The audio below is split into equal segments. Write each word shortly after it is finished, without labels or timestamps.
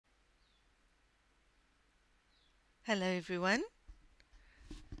Hello everyone,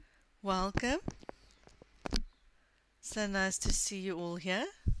 welcome. So nice to see you all here.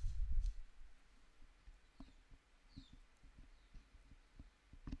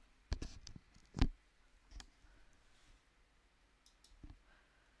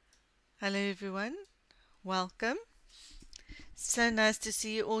 Hello everyone, welcome. So nice to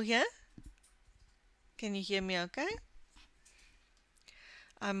see you all here. Can you hear me okay?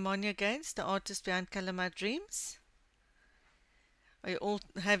 I'm Monia Gaines, the artist behind Color My Dreams. Are you all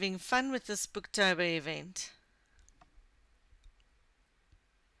having fun with the Spooktober event?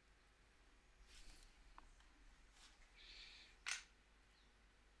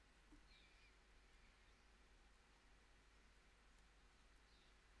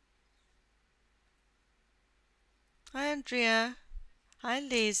 Hi Andrea. Hi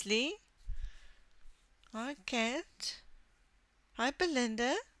Leslie. Hi Kat. Hi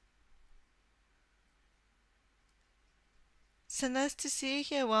Belinda. So nice to see you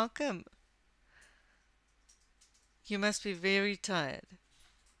here, welcome. You must be very tired.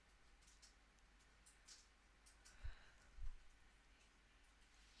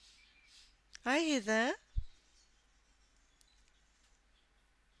 Hi Heather.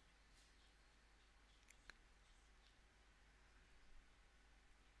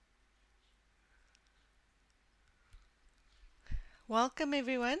 Welcome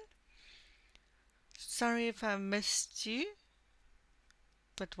everyone. Sorry if I missed you,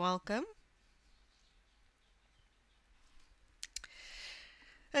 but welcome.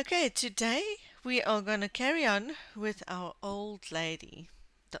 Okay, today we are going to carry on with our old lady,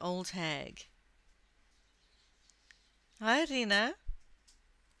 the old hag. Hi Rina.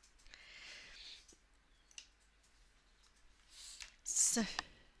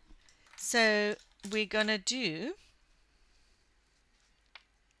 So we're going to do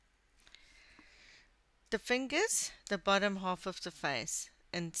the fingers, the bottom half of the face,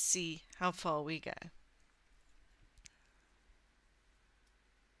 and see how far we go.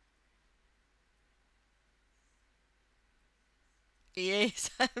 Yes,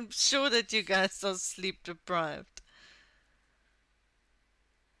 I'm sure that you guys are sleep deprived.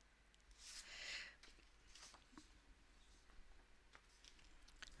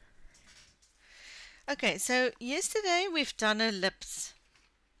 Okay, so yesterday we've done her lips.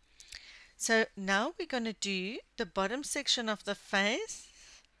 So now we're going to do the bottom section of the face,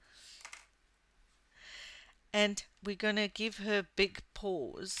 and we're going to give her big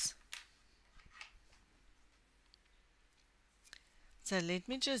paws. So let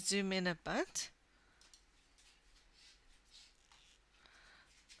me just zoom in a bit.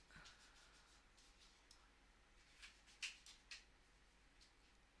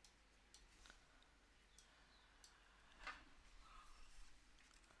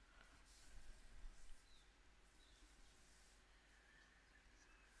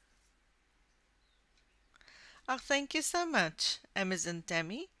 Oh, thank you so much, Amazon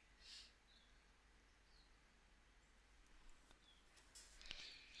Tammy.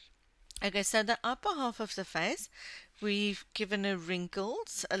 Okay, so the upper half of the face, we've given her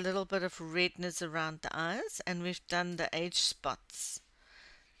wrinkles, a little bit of redness around the eyes, and we've done the age spots.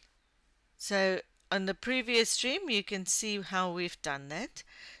 So on the previous stream, you can see how we've done that.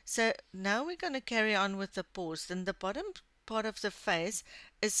 So now we're going to carry on with the paws. Then the bottom part of the face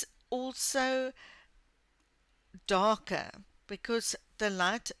is also darker because the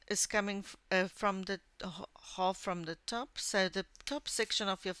light is coming from the half from the top, so the top section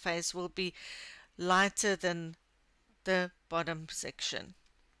of your face will be lighter than the bottom section.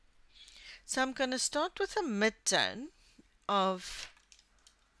 So I'm going to start with a mid-tone of...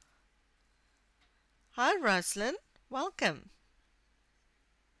 Hi Roslyn, welcome.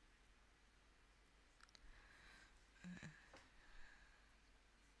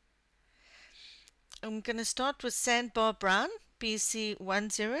 I'm going to start with Sandbar Brown,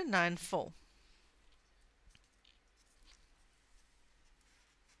 PC1094.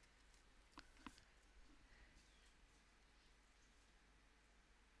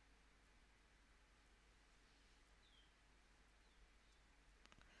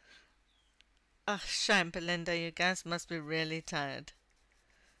 Oh, shame, Belinda, you guys must be really tired.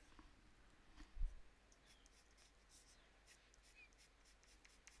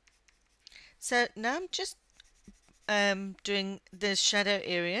 So now I'm just doing the shadow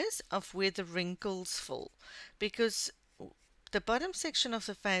areas of where the wrinkles fall, because the bottom section of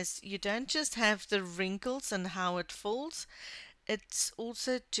the face, you don't just have the wrinkles and how it falls, it's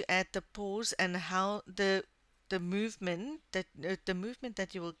also to add the pores and how the movement that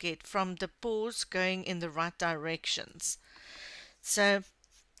you will get from the pores going in the right directions. So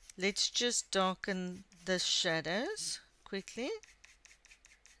let's just darken the shadows quickly.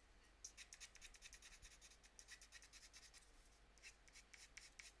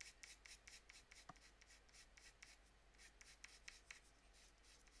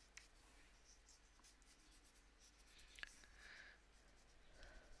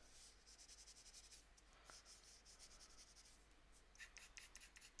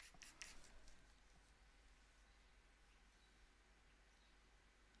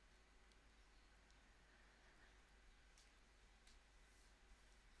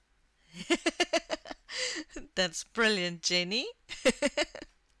 That's brilliant, Jenny.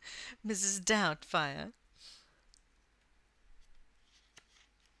 Mrs. Doubtfire.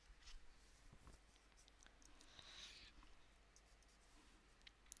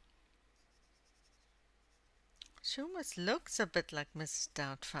 She almost looks a bit like Mrs.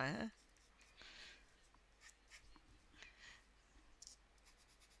 Doubtfire.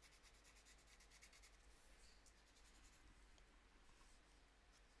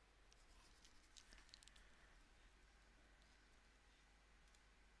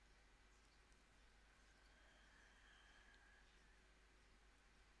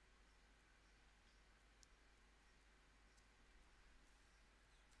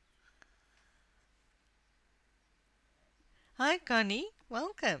 Hi, Connie.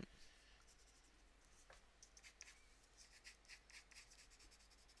 Welcome.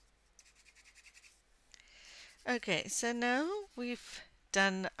 Okay, so now we've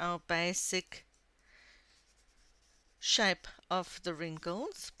done our basic shape of the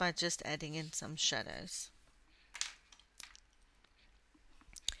wrinkles by just adding in some shadows.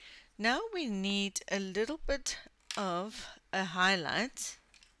 Now we need a little bit of a highlight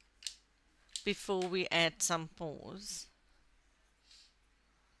before we add some pores.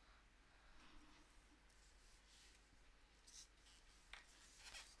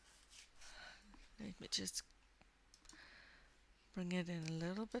 Let me just bring it in a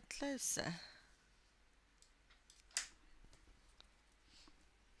little bit closer.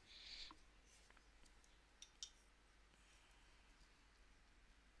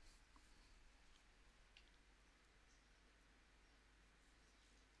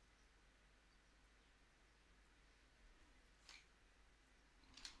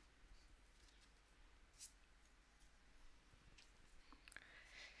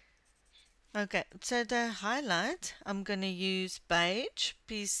 Okay, so the highlight, I'm going to use beige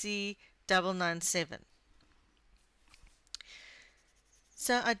PC997.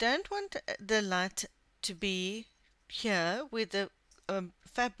 So I don't want the light to be here where the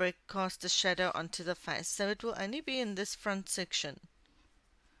fabric casts a shadow onto the face. So it will only be in this front section.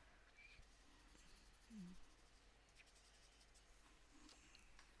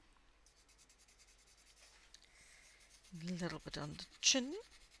 A little bit on the chin.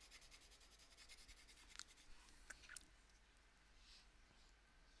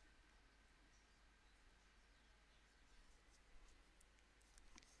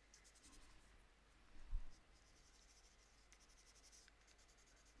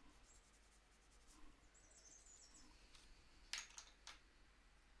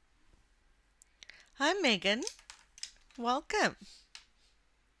 Hi Megan, welcome.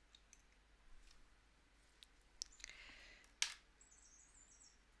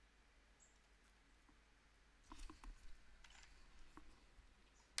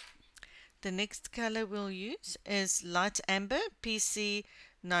 The next color we'll use is light amber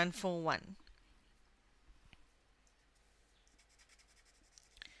PC941.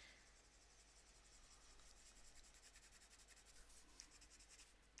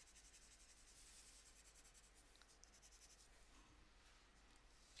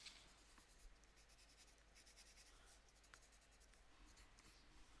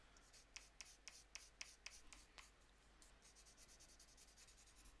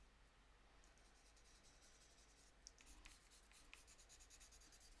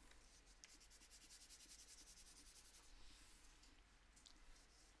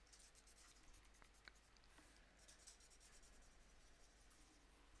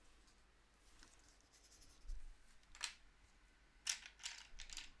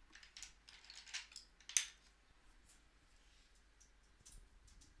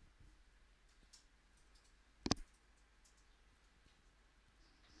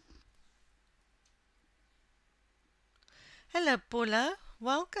 Hello Paula,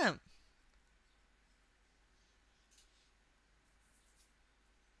 welcome.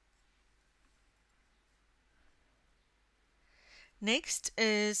 Next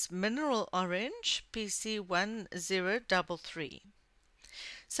is mineral orange PC1033.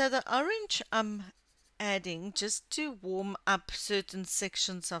 So the orange I'm adding just to warm up certain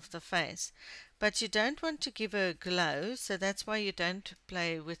sections of the face. But you don't want to give her a glow, so that's why you don't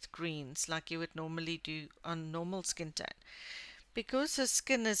play with greens like you would normally do on normal skin tone. Because her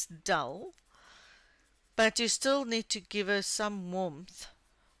skin is dull, but you still need to give her some warmth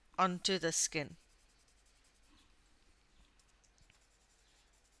onto the skin.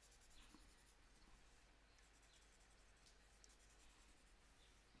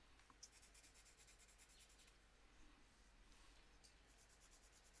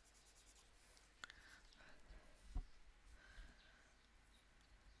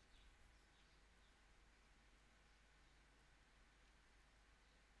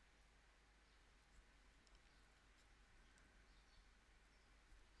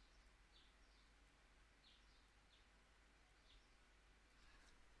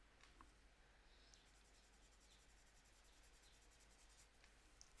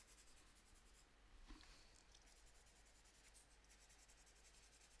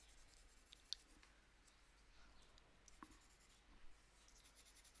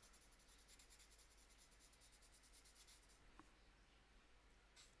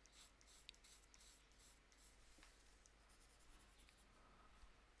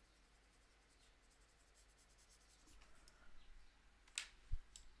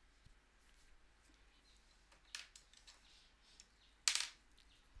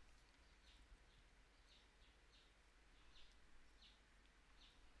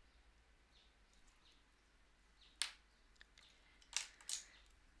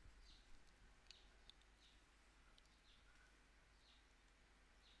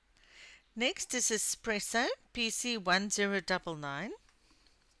 Next is Espresso PC1099.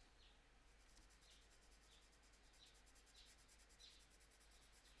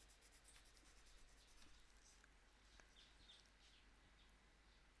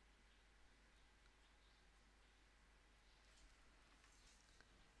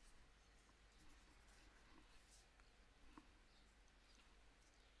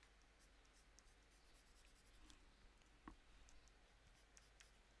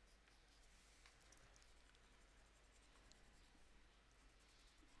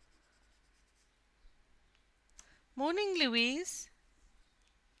 Morning, Louise.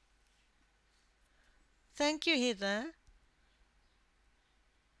 Thank you, Heather.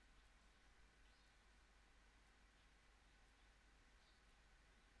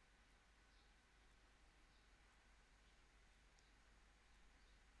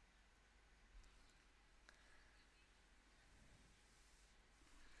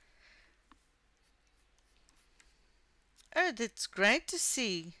 Oh, that's great to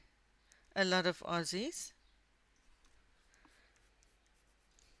see a lot of Aussies.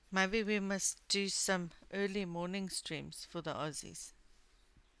 Maybe we must do some early morning streams for the Aussies.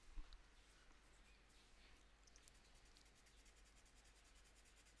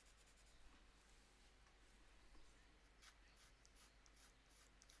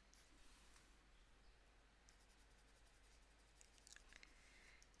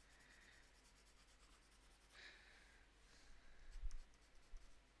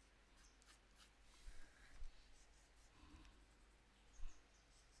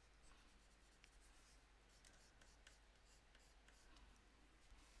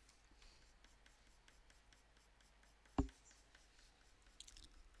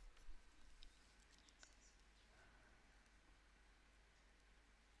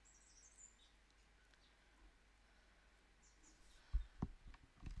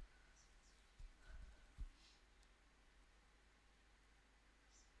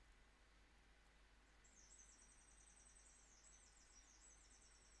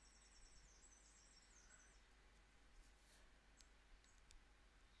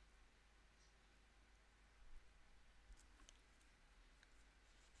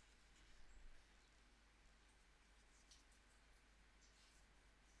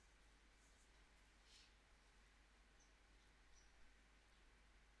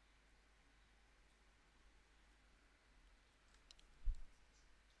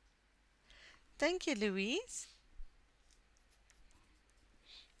 Thank you, Louise.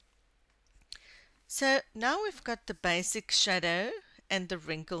 So now we've got the basic shadow and the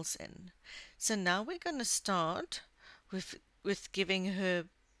wrinkles in. So now we're going to start with giving her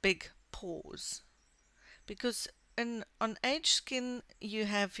big pores, because on age skin you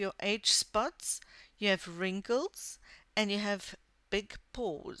have your age spots, you have wrinkles, and you have big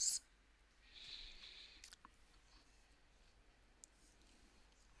pores.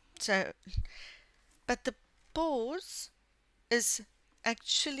 So, but the pores is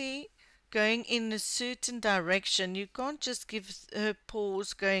actually going in a certain direction. You can't just give her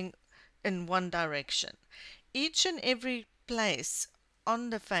pores going in one direction. Each and every place on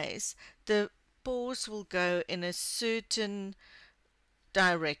the face, the pores will go in a certain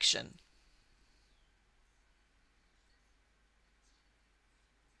direction.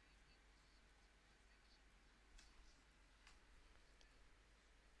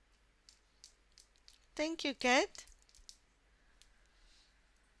 Thank you, Kat.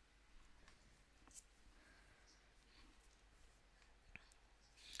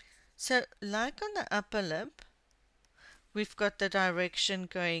 So, like on the upper lip, we've got the direction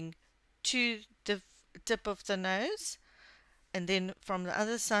going to the tip of the nose, and then from the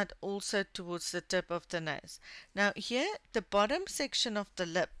other side also towards the tip of the nose. Now here, the bottom section of the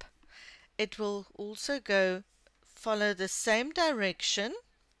lip, it will also go follow the same direction.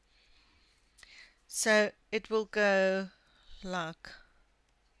 So it will go like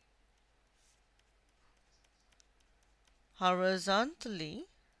horizontally,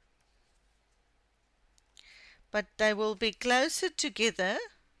 but they will be closer together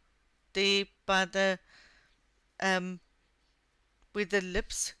there by the where the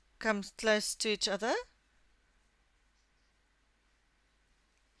lips come close to each other.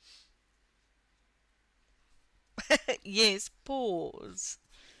 Yes, pause.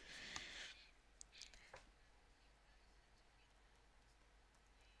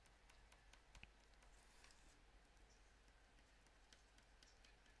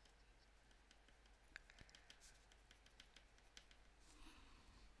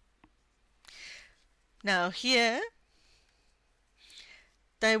 Now here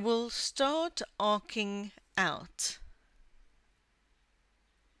they will start arcing out.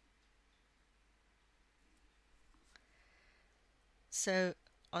 So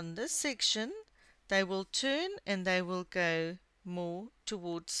on this section they will turn and they will go more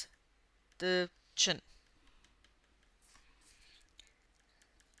towards the chin.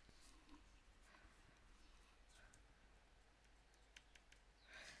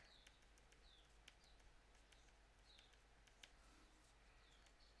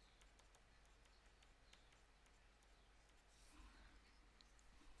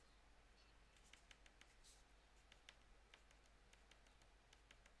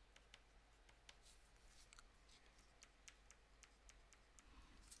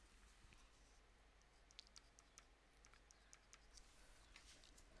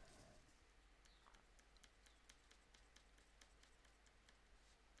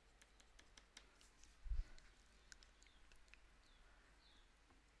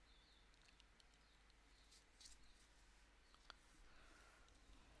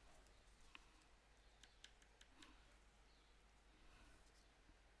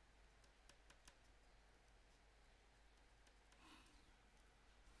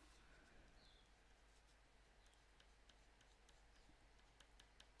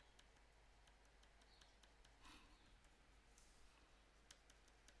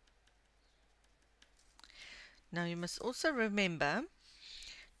 Now you must also remember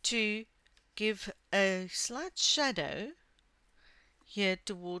to give a slight shadow here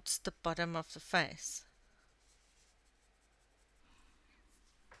towards the bottom of the face.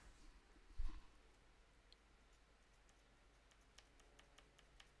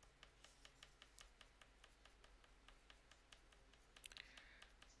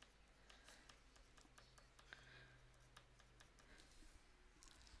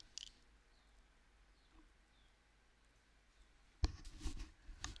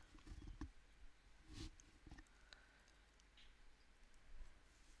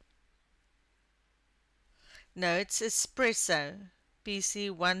 No, it's espresso.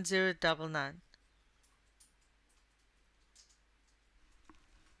 PC1099.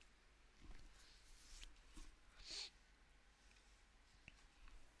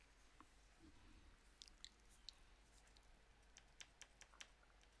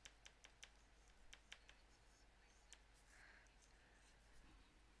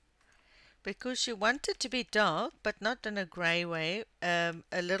 Because you want it to be dark, but not in a grey way, a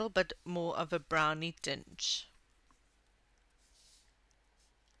little bit more of a browny tinge.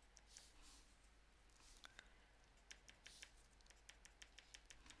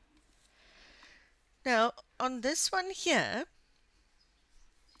 Now, on this one here,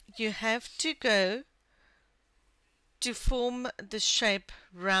 you have to go to form the shape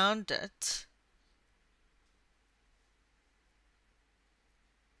round it.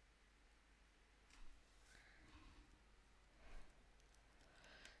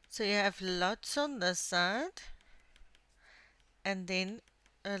 So you have lots on this side and then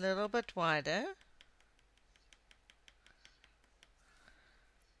a little bit wider.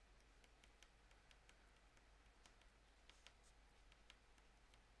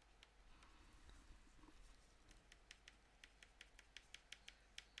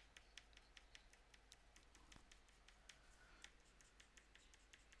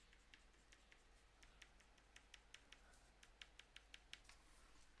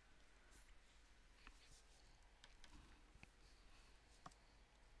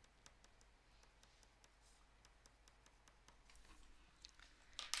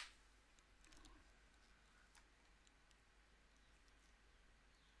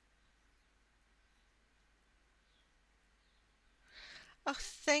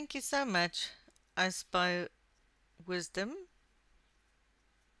 thank you so much, I spy wisdom.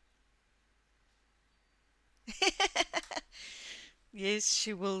 Yes,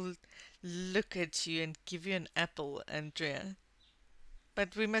 she will look at you and give you an apple, Andrea.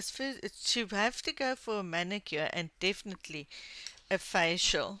 But we must first, she have to go for a manicure and definitely a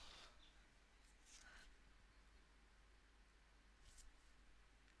facial.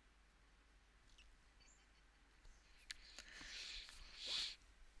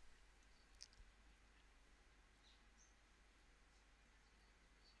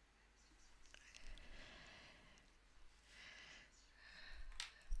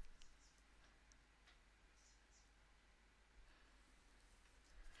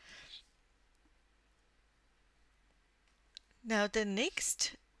 Now the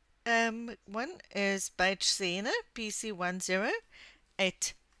next one is beige sienna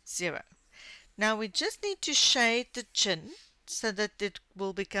PC1080. Now we just need to shade the chin so that it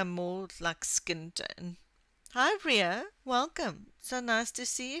will become more like skin tone. Hi Ria, welcome. So nice to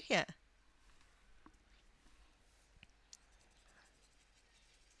see you here.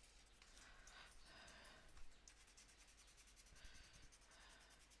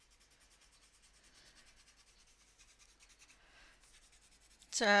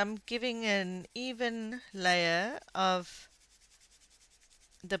 So I'm giving an even layer of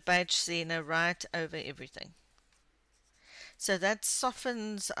the beige sienna right over everything. So that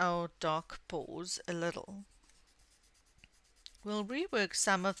softens our dark pores a little. We'll rework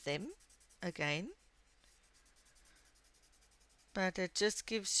some of them again, but it just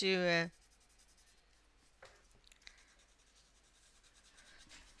gives you a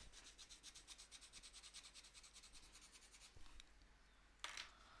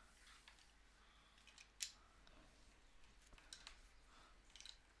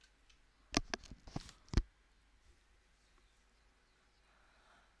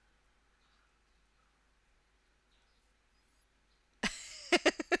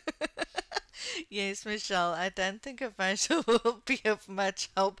Yes, Michelle, I don't think a facial will be of much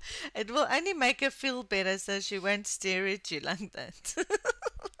help. It will only make her feel better so she won't stare at you like that.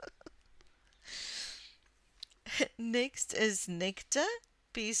 Next is Nectar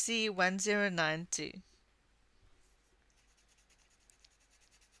PC1092.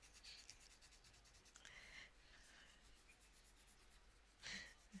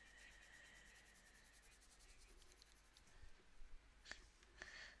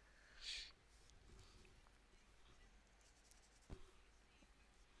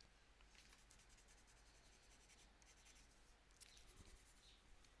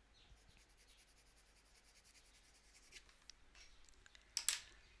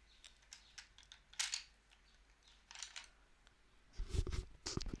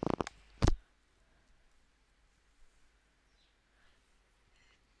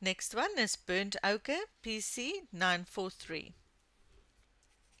 Next one is Burnt Ochre PC943.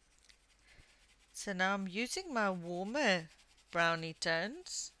 So now I'm using my warmer brownie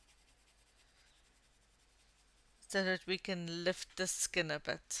tones so that we can lift the skin a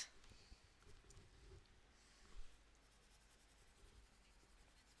bit.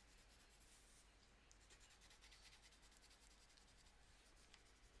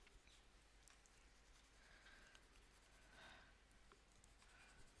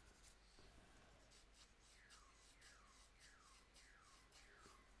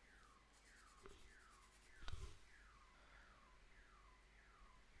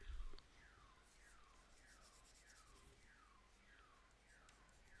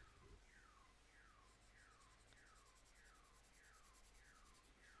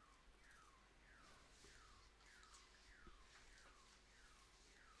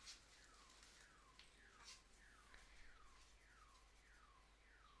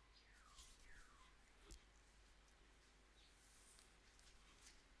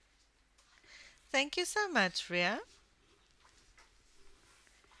 Thank you so much, Ria.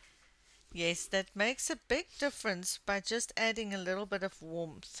 Yes, that makes a big difference by just adding a little bit of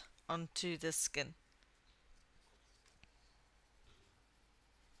warmth onto the skin.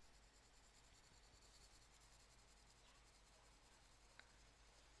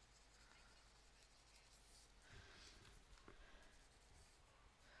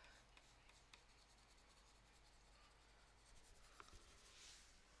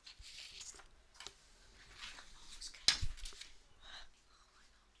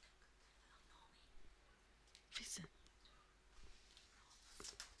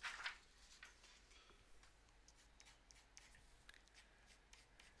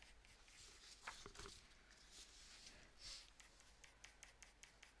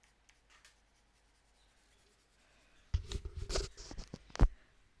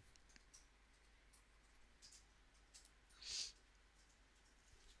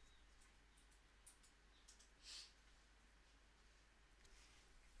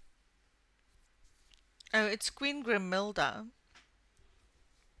 Oh, it's Queen Grimilda.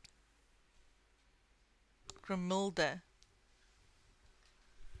 Grimilda.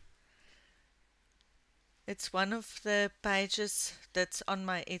 It's one of the pages that's on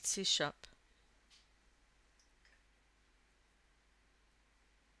my Etsy shop.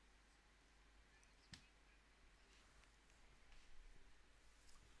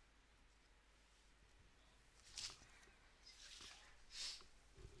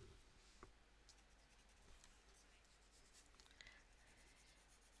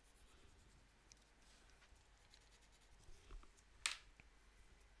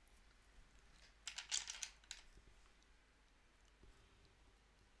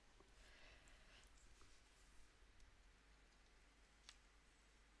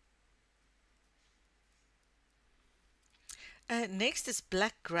 Next is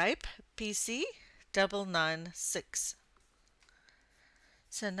Black Grape PC996.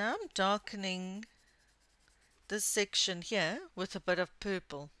 So now I'm darkening this section here with a bit of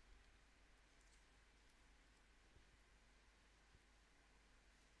purple.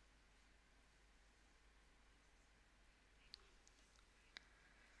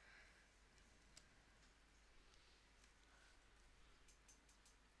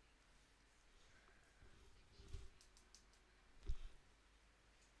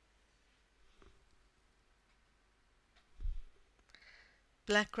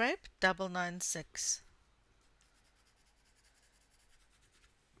 Black Grape 996.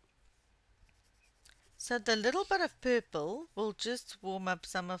 So the little bit of purple will just warm up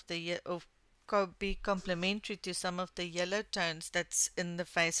some of the or be complementary to some of the yellow tones that's in the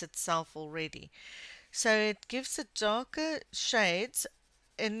face itself already. So it gives it darker shades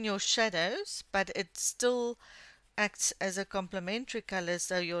in your shadows, but it still acts as a complementary color,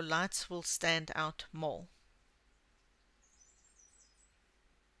 so your lights will stand out more.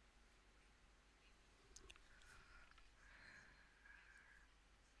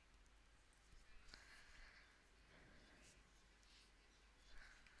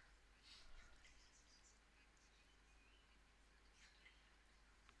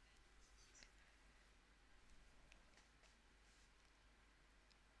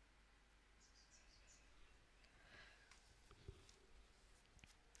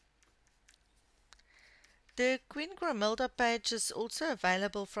 The Queen Grimilda page is also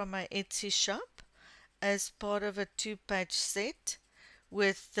available from my Etsy shop as part of a 2-page set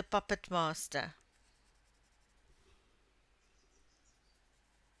with the Puppet Master.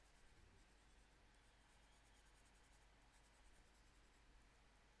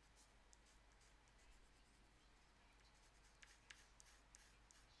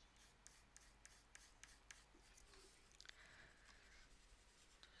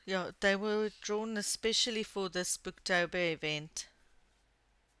 Yeah, they were drawn especially for the Spooktober event.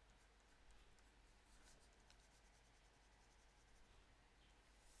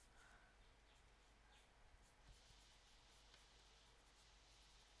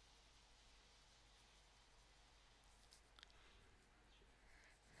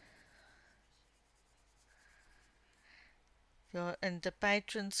 Yeah, and the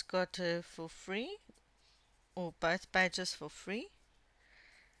patrons got for free, or both pages for free,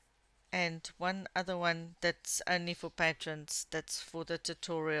 and one other one that's only for patrons, that's for the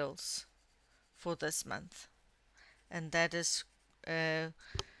tutorials for this month, and that is uh,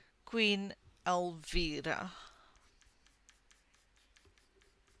 Queen Elvira.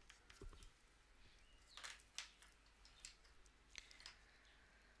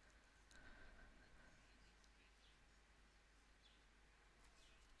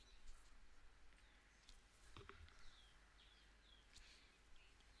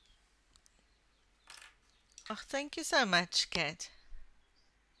 Oh, thank you so much, Kat.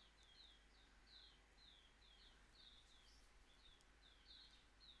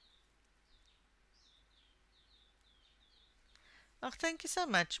 Oh, thank you so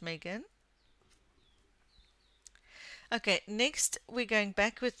much, Megan. Okay, next we're going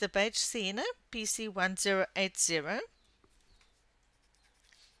back with the beige sienna, PC1080.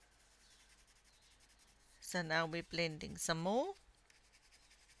 So now we're blending some more.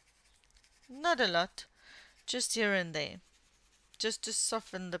 Not a lot, just here and there, just to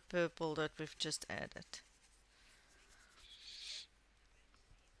soften the purple that we've just added.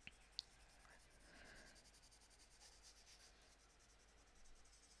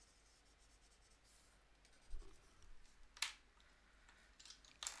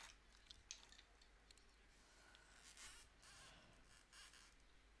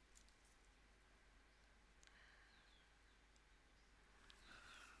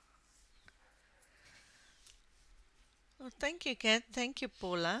 Well, thank you, Kat. Thank you,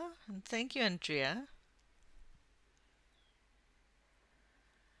 Paula. And thank you, Andrea.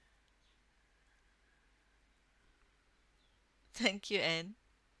 Thank you, Anne.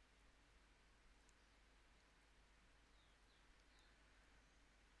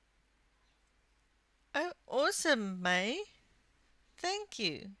 Oh, awesome, May. Thank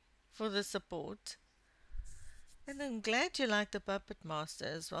you for the support. And I'm glad you like the Puppet Master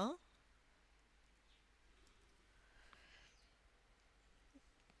as well.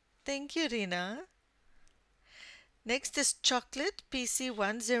 Thank you, Rina. Next is chocolate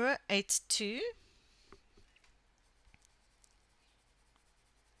PC1082.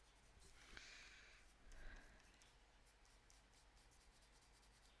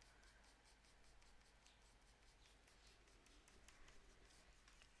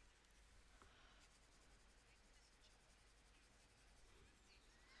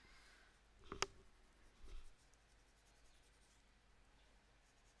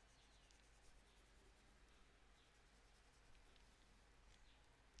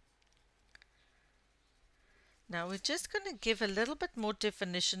 Now we're just going to give a little bit more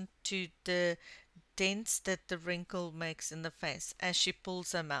definition to the dents that the wrinkle makes in the face as she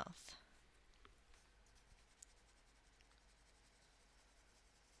pulls her mouth.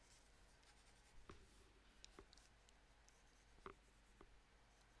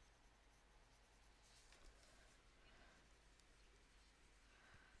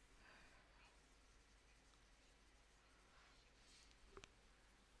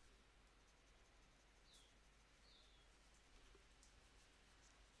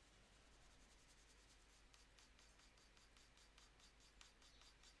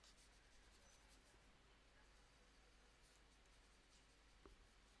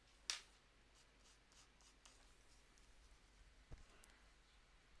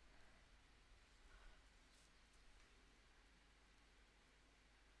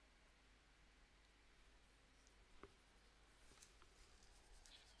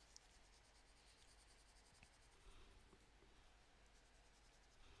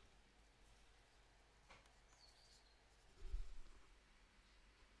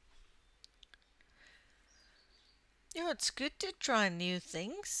 Yeah, it's good to try new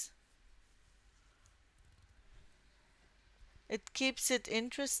things. It keeps it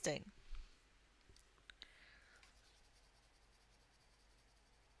interesting.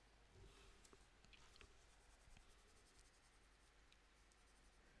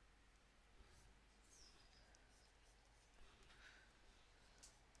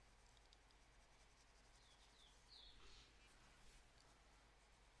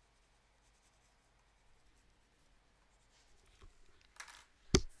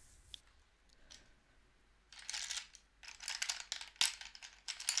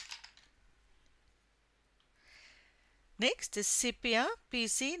 Next is sepia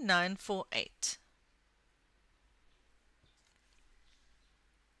PC948.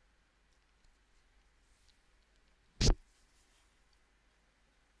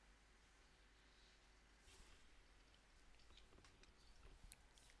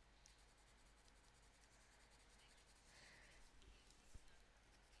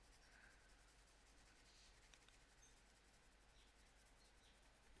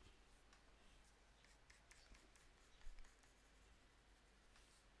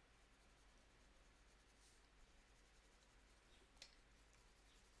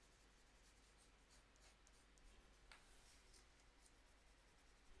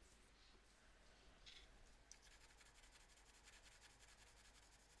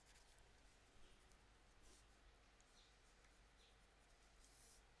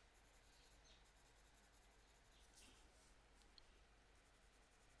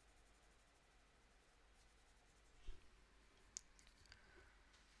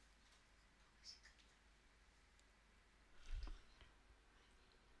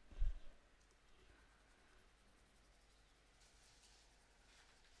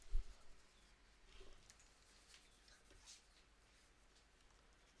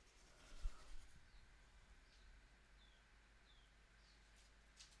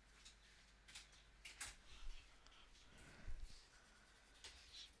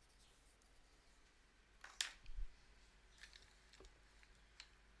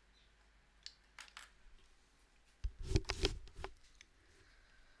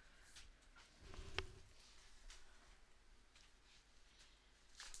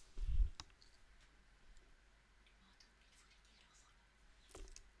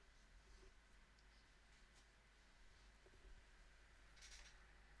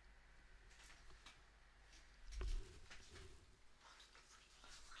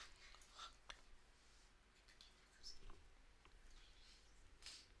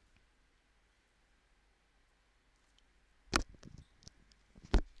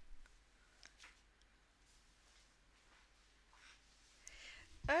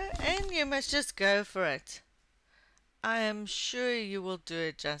 then you must just go for it. I am sure you will do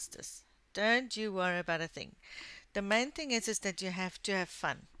it justice. Don't you worry about a thing. The main thing is that you have to have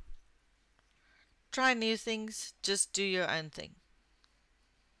fun. Try new things, just do your own thing.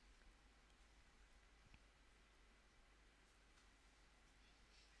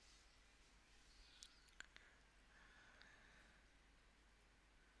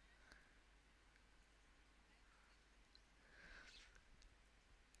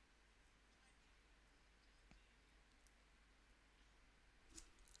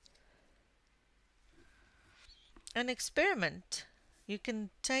 An experiment. You can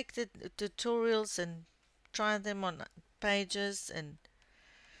take the tutorials and try them on pages and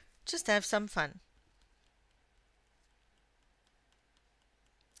just have some fun.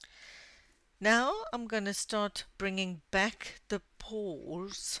 Now I'm going to start bringing back the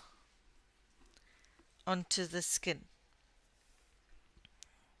pores onto the skin.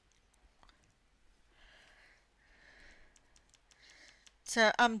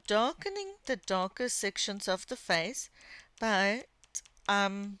 So I'm darkening the darker sections of the face, but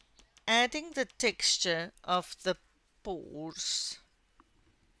I'm adding the texture of the pores.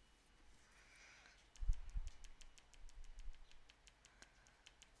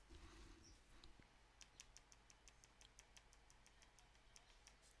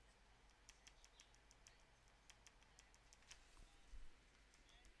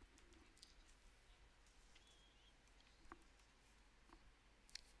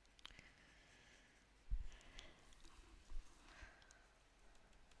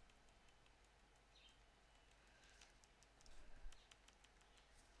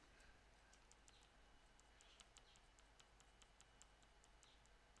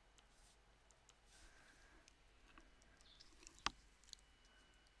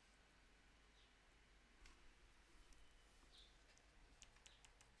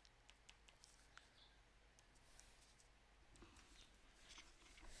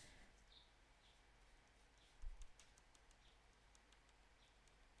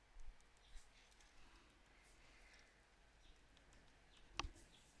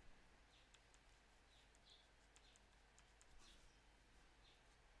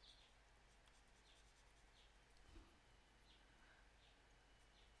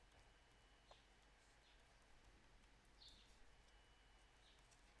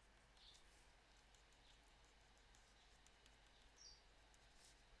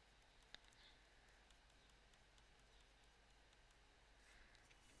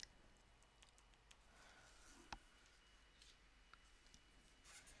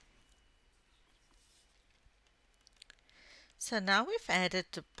 So now we've added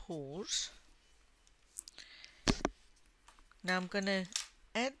the pores. Now I'm going to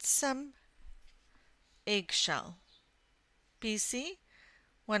add some eggshell.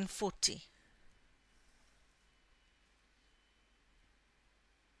 PC1070.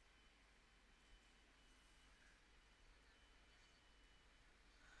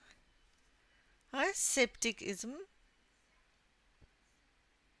 Hi, Septicism.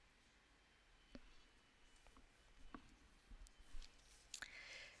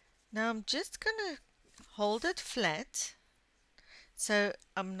 Now I'm just going to hold it flat. So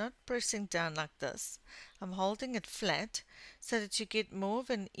I'm not pressing down like this. I'm holding it flat so that you get more of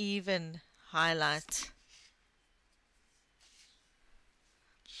an even highlight.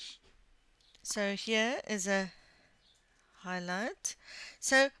 So here is a highlight.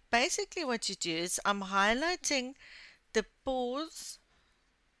 So basically what you do is I'm highlighting the pores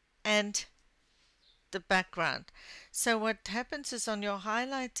and the background. So what happens is on your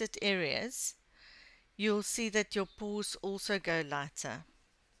highlighted areas, you'll see that your pores also go lighter.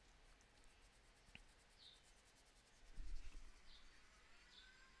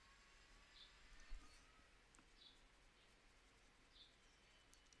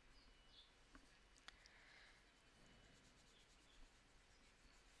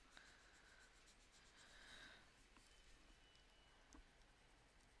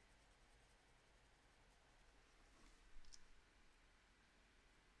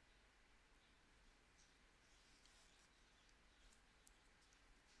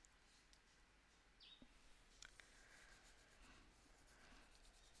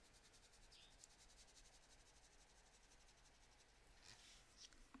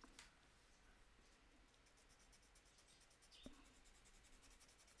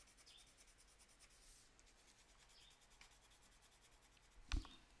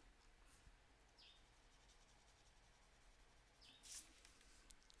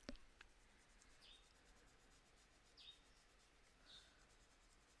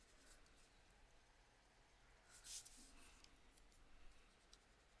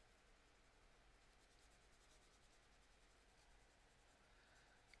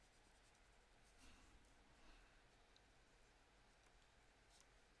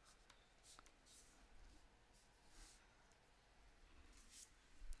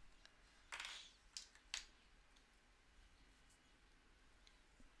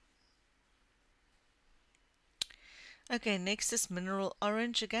 Okay, next is mineral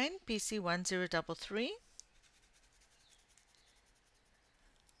orange again, PC1033.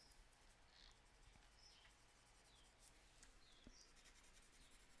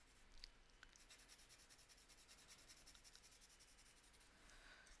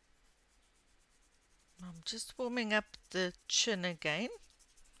 I'm just warming up the chin again.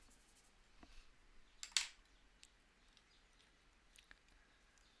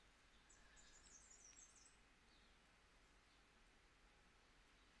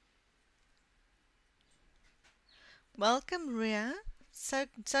 Welcome, Ria. So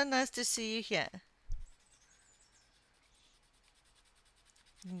nice to see you here.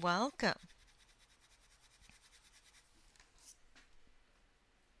 Welcome.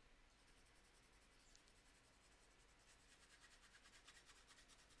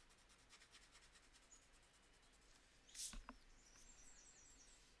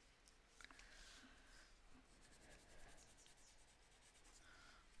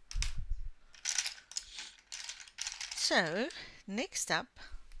 So, next up,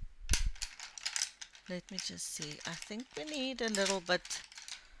 let me just see. I think we need a little bit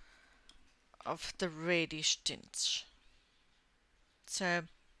of the reddish tinge. So,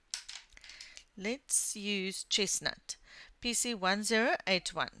 let's use chestnut,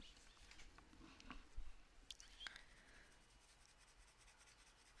 PC1081.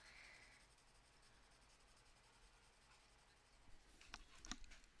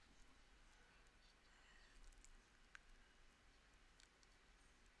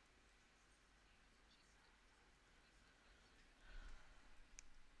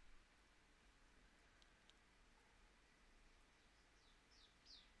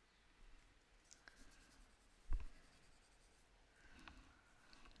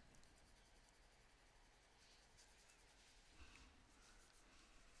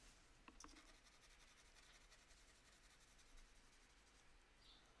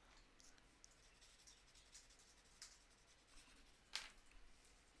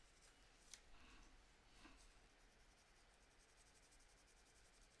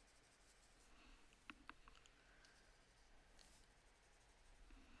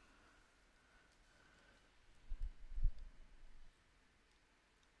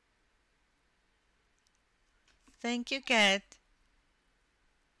 Thank you, Kat.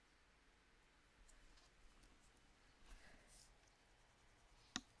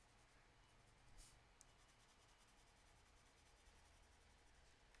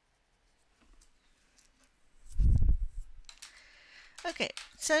 Okay,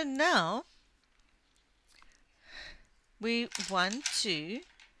 so now we want to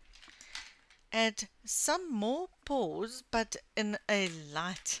add some more pores, but in a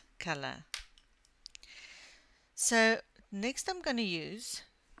light color. So next I'm going to use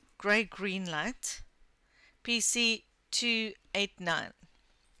grey green light, PC289.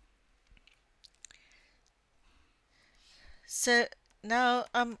 So now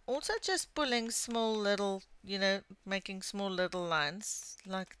I'm also just pulling small little, making small little lines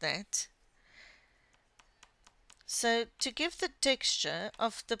like that. So to give the texture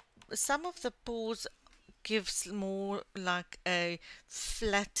of some of the pores gives more like a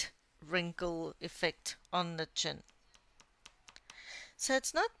flat wrinkle effect on the chin. So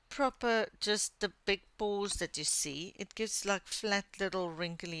it's not proper just the big pores that you see, it gives like flat little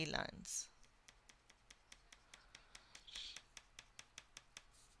wrinkly lines.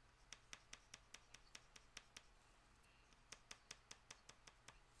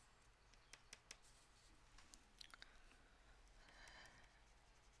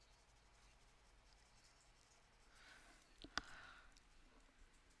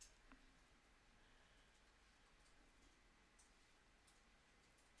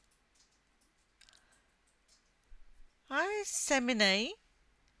 Hi, Semine.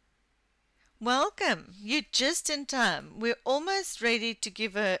 Welcome. You're just in time. We're almost ready to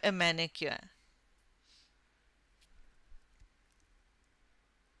give her a manicure.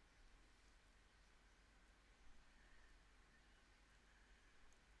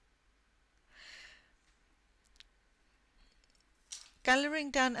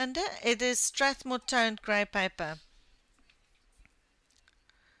 Coloring down under, it is Strathmore toned grey paper.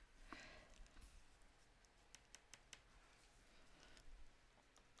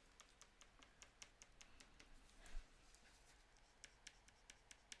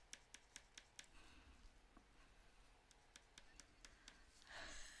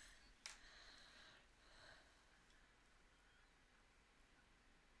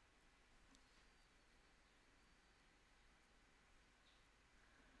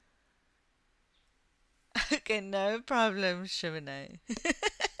 Okay, no problem, Shimane.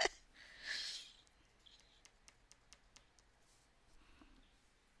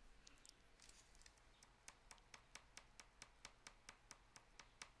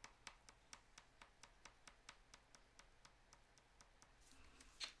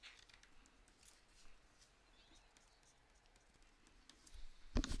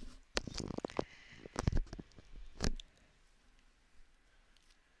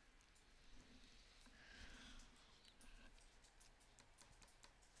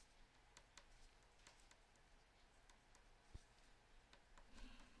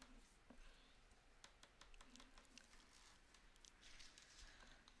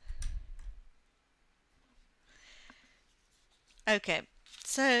 Okay,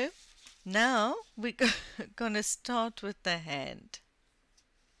 so now we're gonna start with the hand.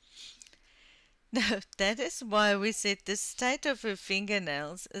 Now, that is why we said the state of her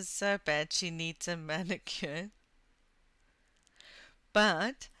fingernails is so bad she needs a manicure.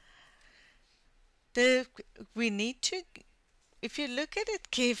 But we need to, if you look at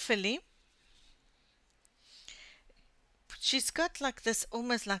it carefully, she's got like this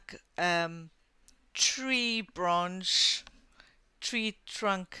almost like tree branch, tree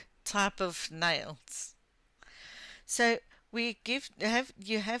trunk type of nails. So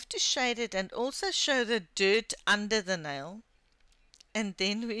you have to shade it and also show the dirt under the nail, and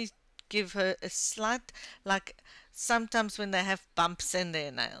then we give her a slight, like sometimes when they have bumps in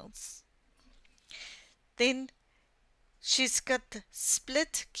their nails. Then she's got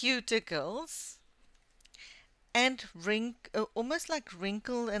split cuticles and almost like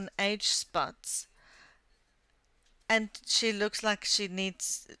wrinkle and age spots, and she looks like she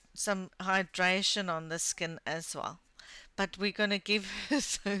needs some hydration on the skin as well. But we're gonna give her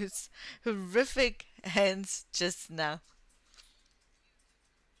those horrific hands just now.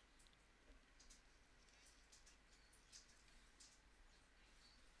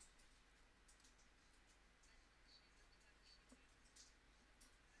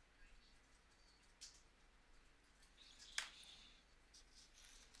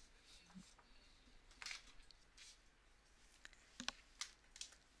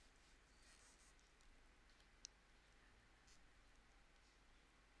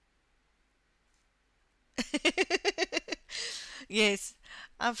 Yes,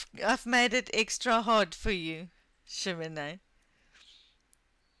 I've made it extra hard for you, Shimene.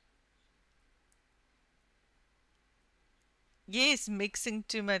 Yes, mixing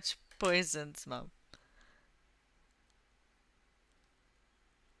too much poisons, Mom.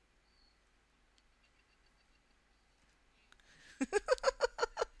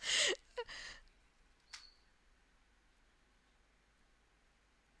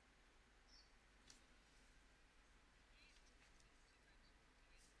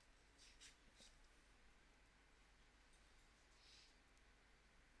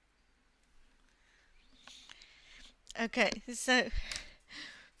 Okay, so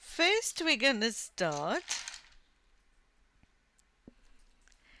first we're gonna start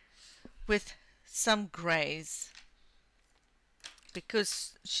with some grays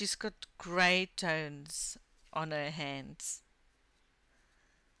because she's got grey tones on her hands.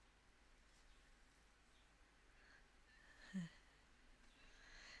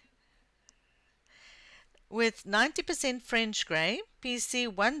 With 90% French grey,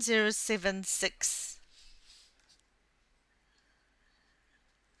 PC1076.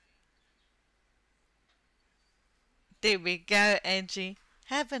 There we go, Angie.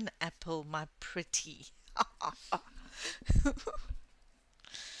 Have an apple, my pretty.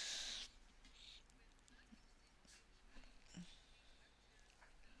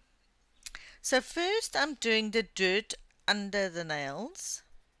 So first I'm doing the dirt under the nails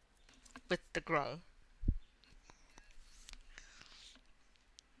with the grow.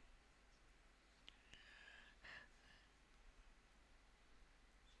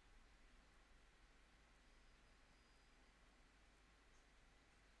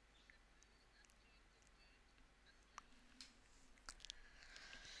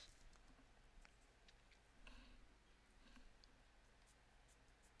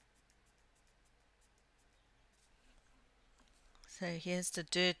 So here's the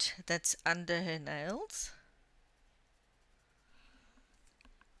dirt that's under her nails.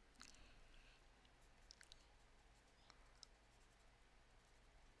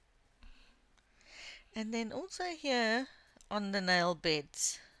 And then also here on the nail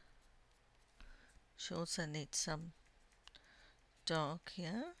beds, she also needs some dark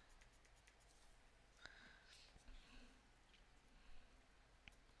here.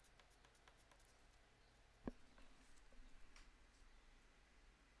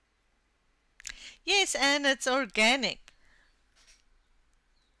 Yes, and it's organic.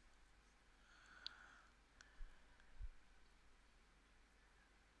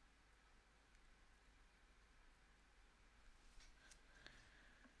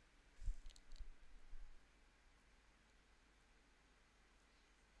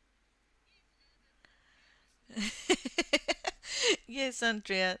 Yes,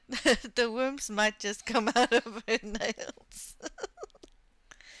 Andrea, the worms might just come out of her nails.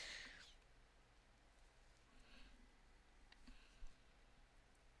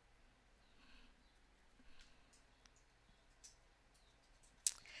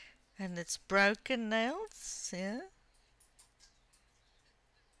 And it's broken nails, yeah.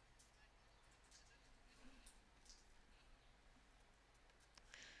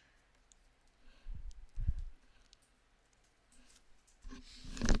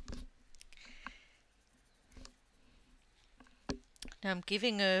 Now I'm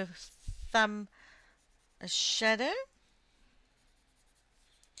giving her thumb a shadow.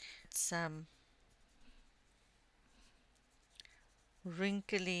 Some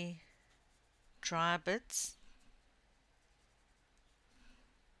wrinkly dry bits.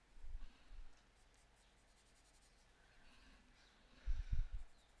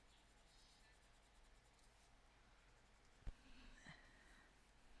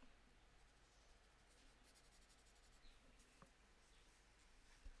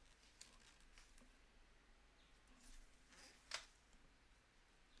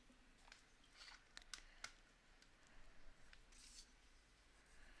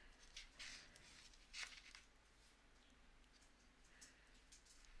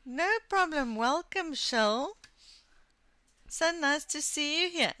 No problem. Welcome, Shell. So nice to see you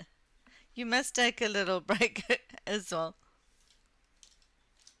here. You must take a little break as well.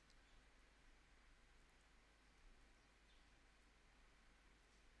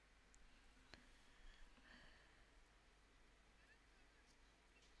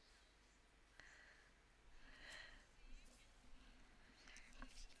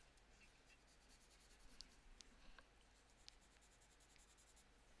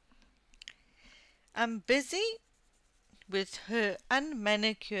 I'm busy with her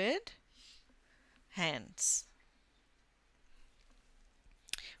unmanicured hands,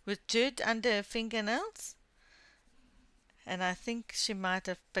 with dirt under her fingernails, and I think she might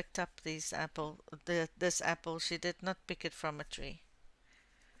have picked up this apple. She did not pick it from a tree.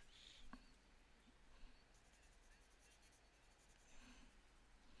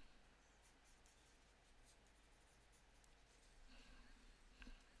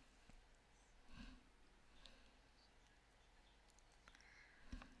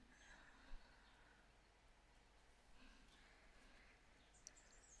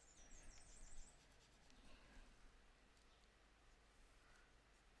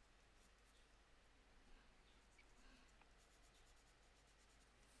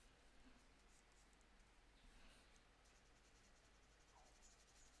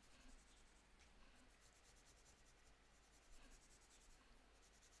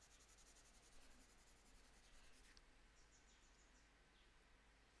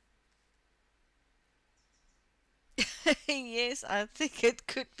 Yes, I think it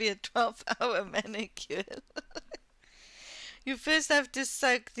could be a 12-hour manicure. You first have to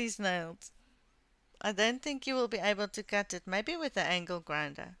soak these nails. I don't think you will be able to cut it, maybe with the angle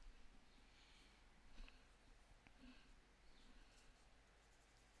grinder.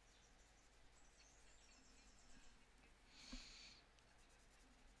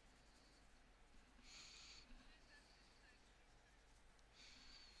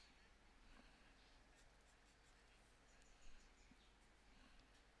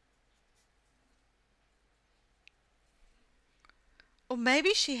 Or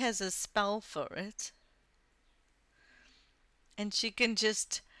maybe she has a spell for it. And she can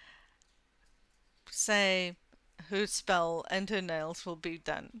just say her spell and her nails will be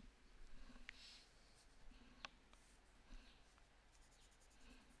done.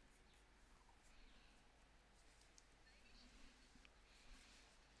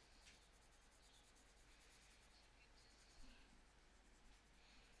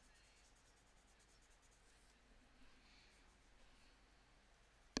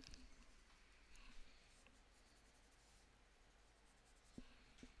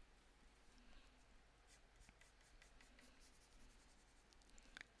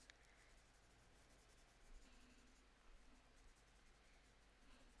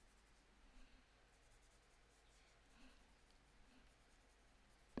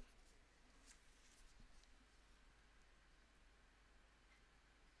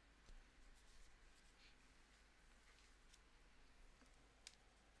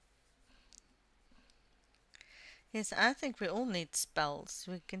 Yes, I think we all need spells.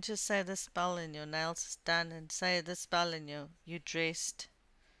 We can just say the spell and your nails is done, and say the spell and you're dressed.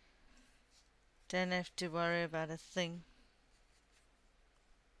 Don't have to worry about a thing.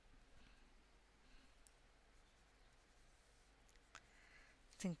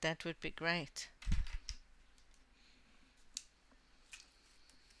 I think that would be great.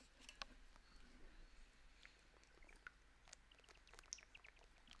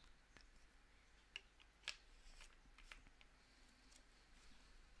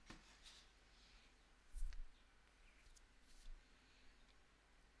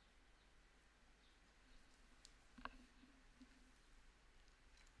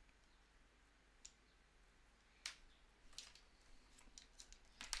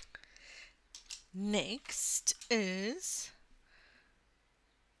 Next is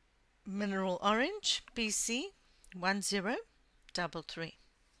Mineral Orange PC1072-50 double three.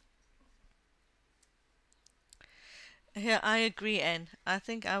 Yeah, I agree, Anne. I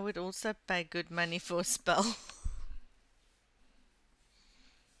think I would also pay good money for a spell.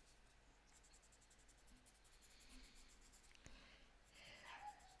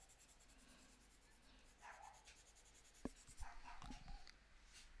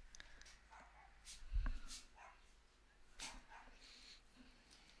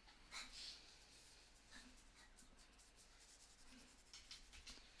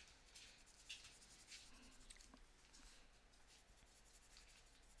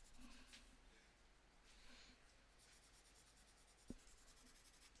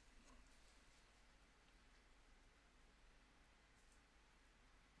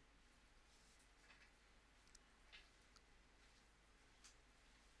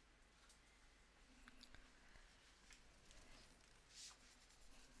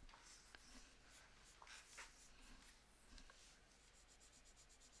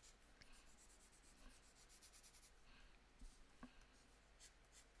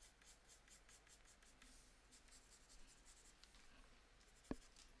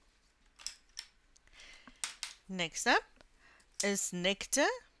 Next up is Nectar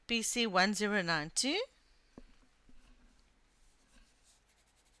PC1092.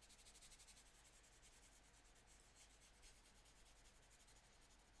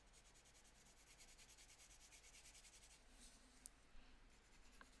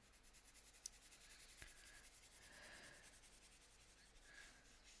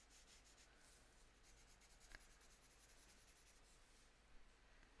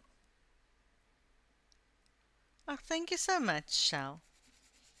 Oh, thank you so much, Shell.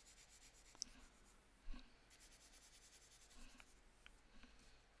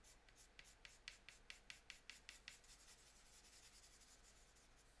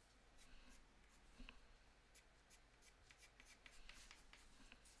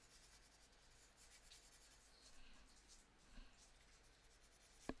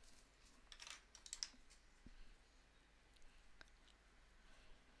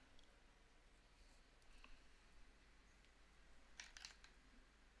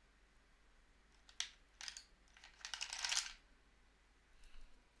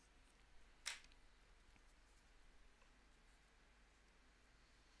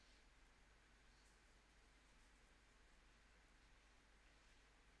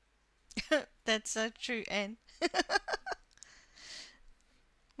 That's so true, Anne.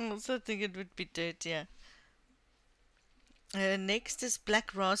 I also think it would be dirtier. Next is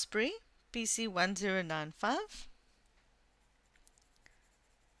Black Raspberry PC1095.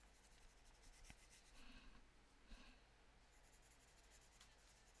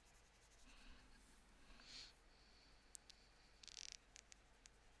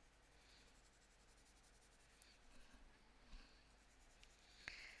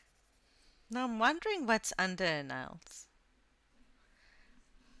 Now I'm wondering what's under her nails.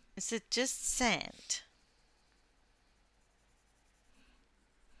 Is it just sand?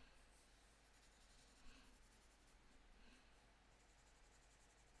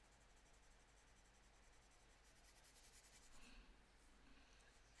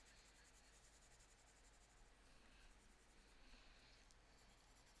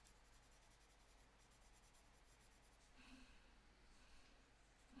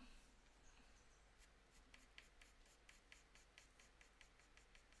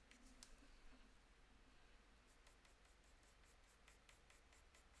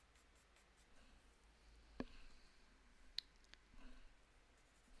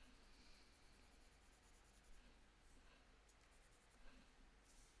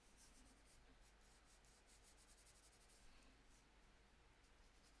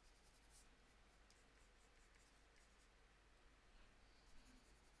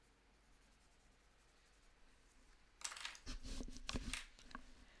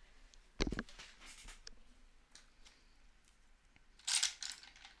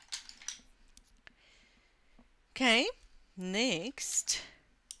 Okay, next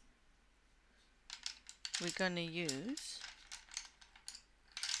we're going to use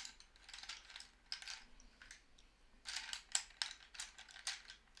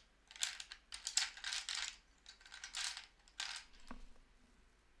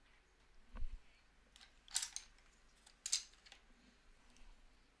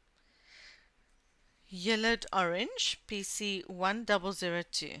yellowed orange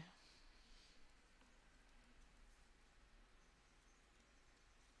PC1002.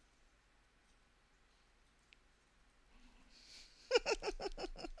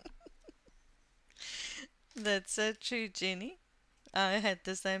 That's so true, Jenny. I had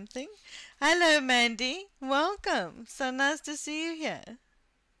the same thing. Hello, Mandy. Welcome. So nice to see you here.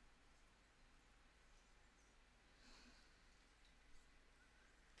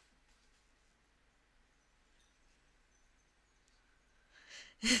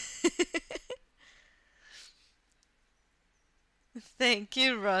 Thank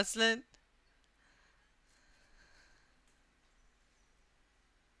you, Rosalind.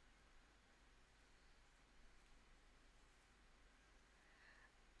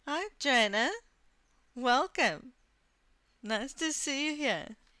 Hi, Joanna. Welcome. Nice to see you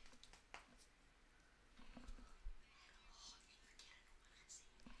here.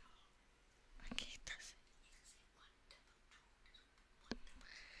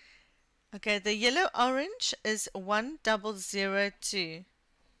 Okay, the yellow orange is 1002.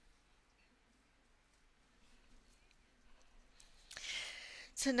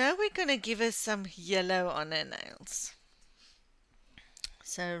 So now we're going to give us some yellow on our nails.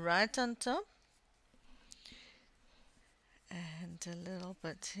 So right on top and a little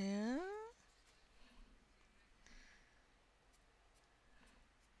bit here.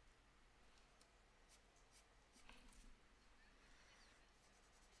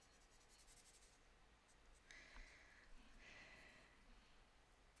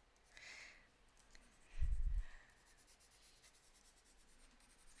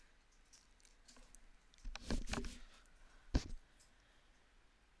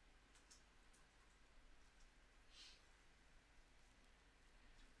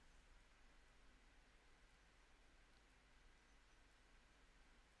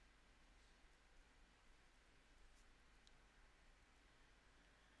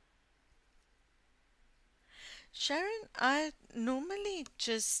 Sharon, I normally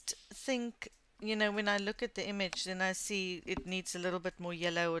just think, when I look at the image, then I see it needs a little bit more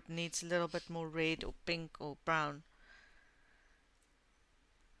yellow, it needs a little bit more red or pink or brown.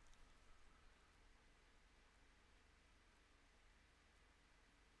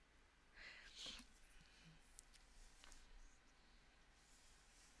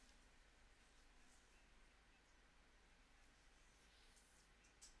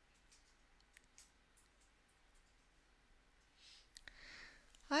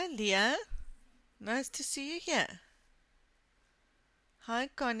 Hi, Leah. Nice to see you here. Hi,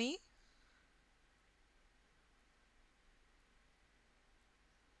 Connie.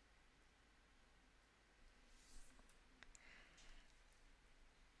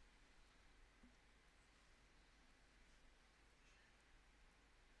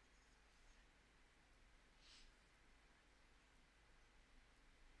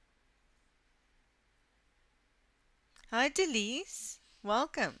 Hi, Delise.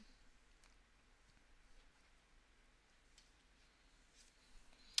 Welcome.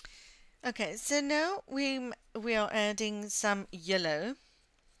 Okay, so now we are adding some yellow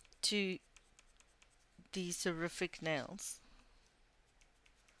to these seriferic nails.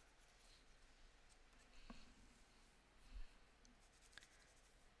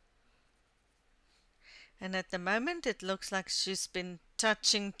 And at the moment it looks like she's been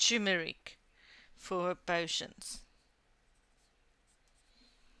touching turmeric for her potions.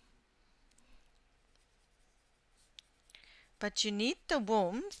 But you need the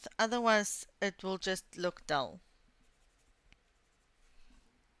warmth, otherwise it will just look dull.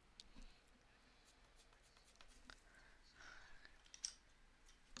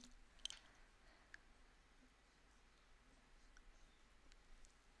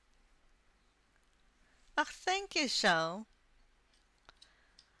 Oh, thank you, Shell.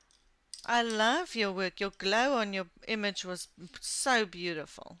 I love your work. Your glow on your image was so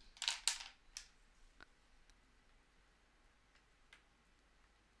beautiful.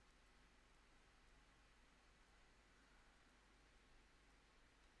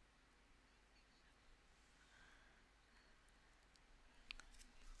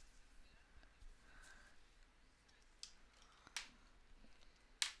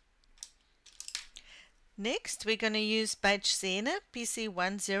 Next, we're going to use beige sienna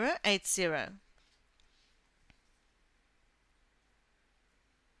PC1080.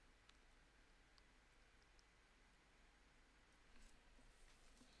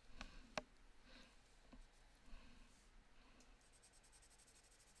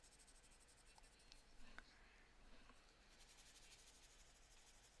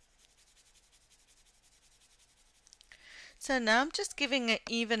 So now I'm just giving an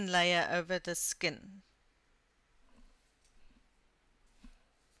even layer over the skin.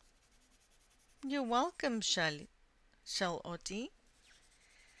 You're welcome, Shell Otti.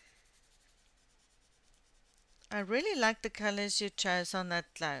 I really like the colors you chose on that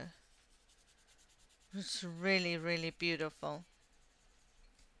glow. It's really, really beautiful.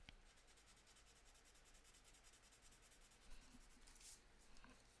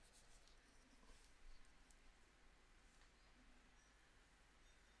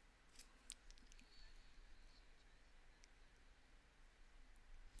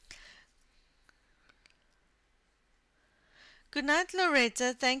 Good night,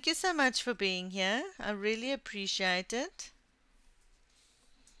 Loretta. Thank you so much for being here. I really appreciate it.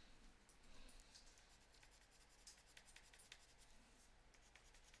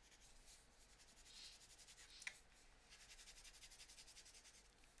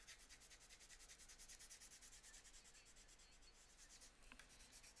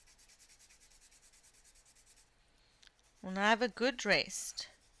 And have a good rest.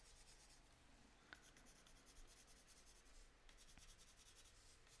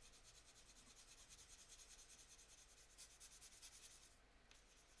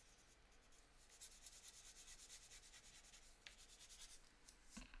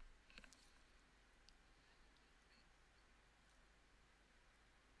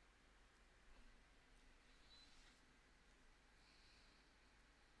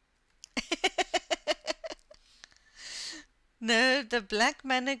 No, the black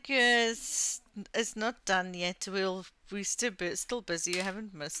manicure is not done yet. We're still busy. You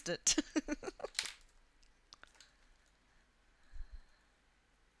haven't missed it.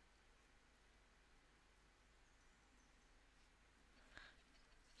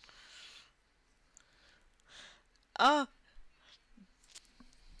 Oh,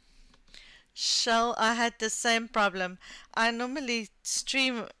 Shell, I had the same problem. I normally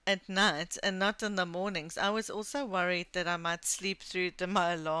stream at night and not in the mornings. I was also worried that I might sleep through to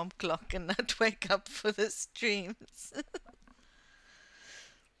my alarm clock and not wake up for the streams.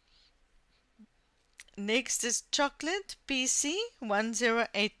 Next is chocolate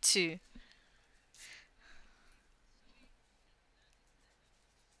PC1082.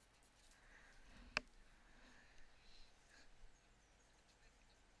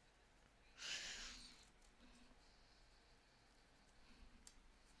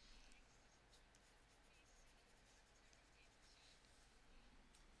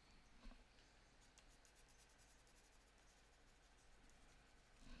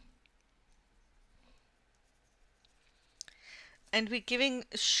 And we're giving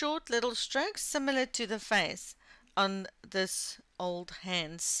short little strokes similar to the face on this old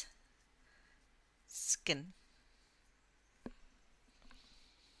hand's skin.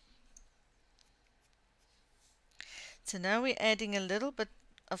 So now we're adding a little bit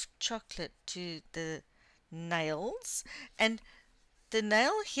of chocolate to the nails, and the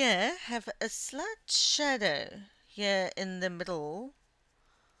nail here have a slight shadow here in the middle,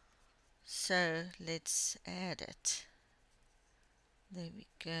 so let's add it. There we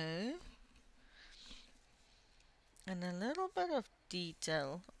go. And a little bit of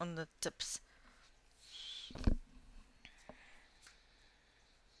detail on the tips.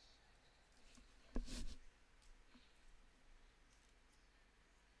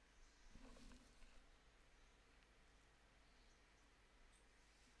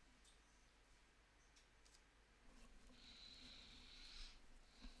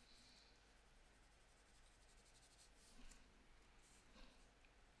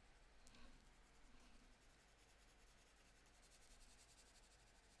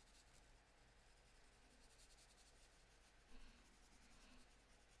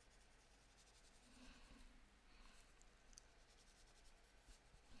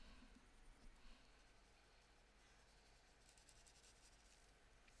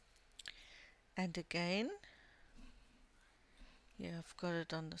 And again, yeah, I've got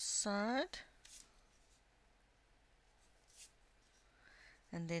it on the side,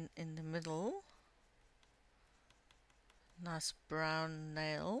 and then in the middle, nice brown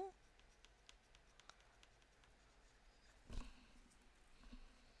nail.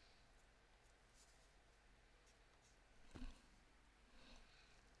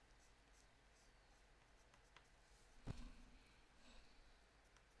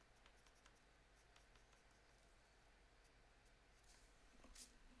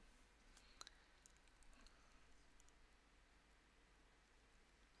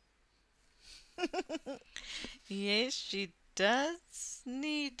 Yes, she does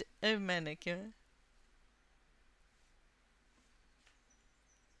need a manicure.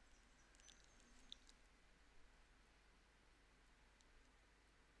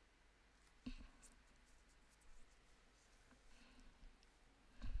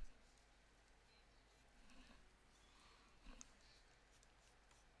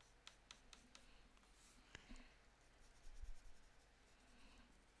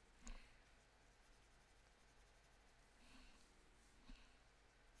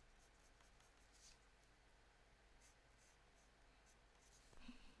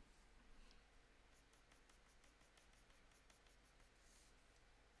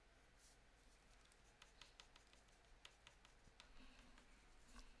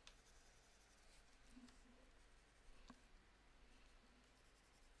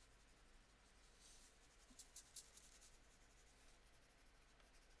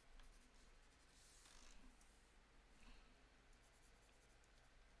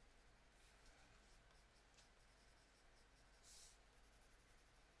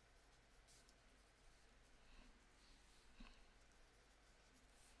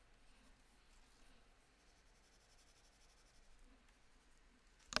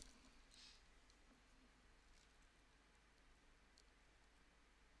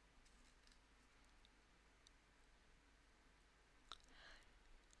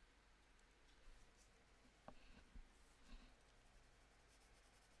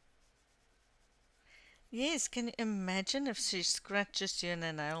 Yes, can you imagine if she scratches you in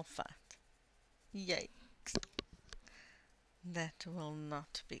a nail fight? Yay. That will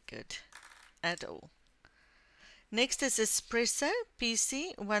not be good at all. Next is Espresso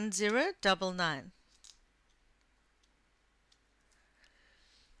PC1099.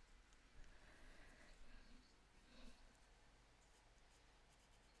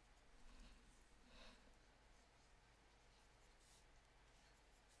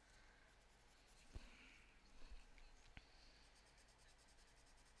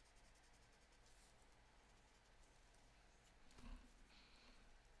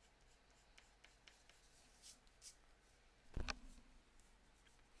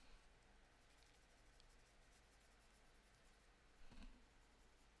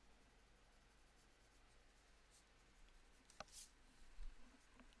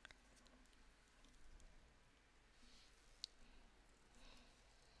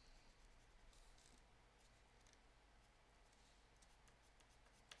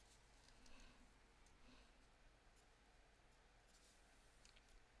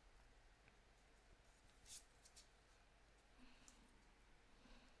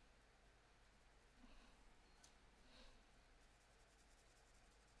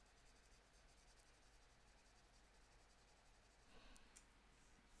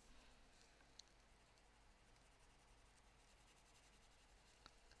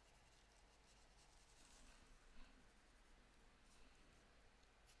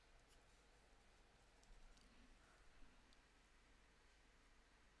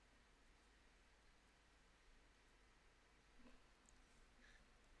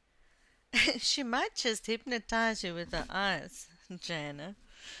 She might just hypnotize you with her eyes, Jana,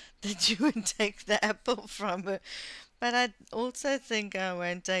 that you would take the apple from her. But I also think I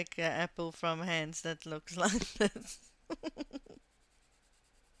won't take an apple from hands that looks like this.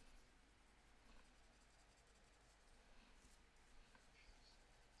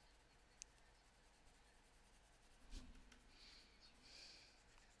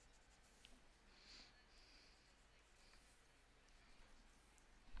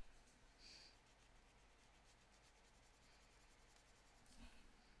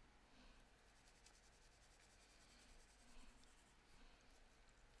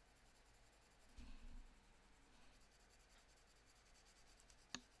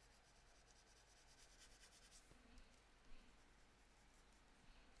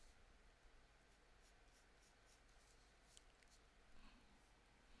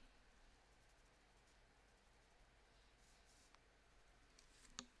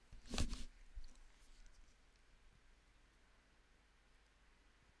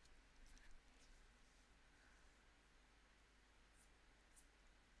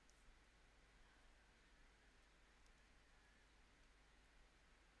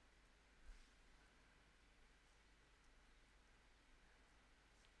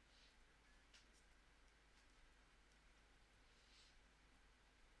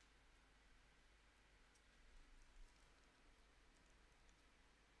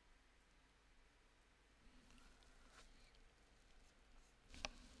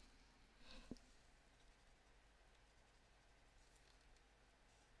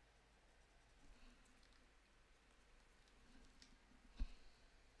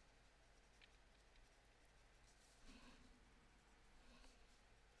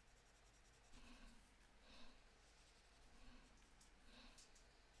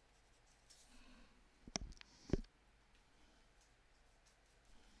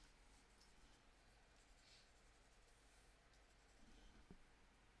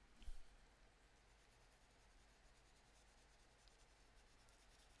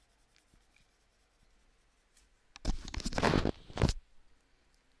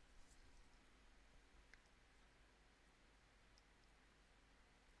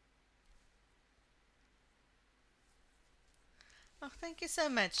 Oh, thank you so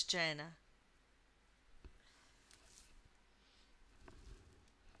much, Jana.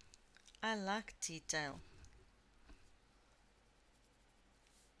 I like detail.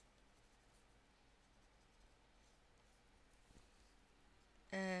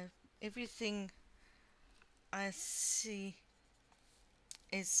 Uh, Everything I see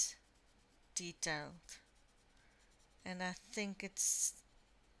is detailed, and I think it's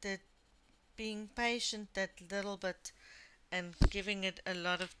that being patient that little bit and giving it a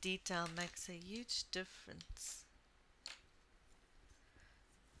lot of detail makes a huge difference.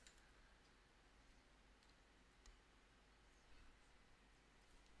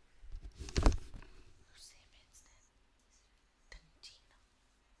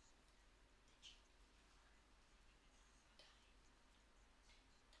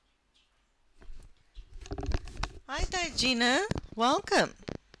 Hi Digina, welcome.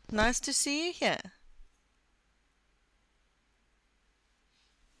 Nice to see you here.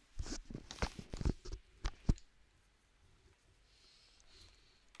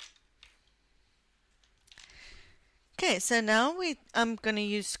 Okay, so now I'm going to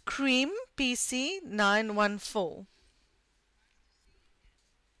use cream PC914.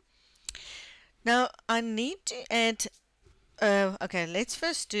 Now I need to add, okay, let's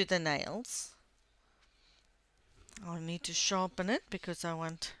first do the nails. I'll need to sharpen it because I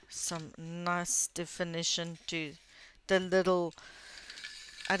want some nice definition to the little,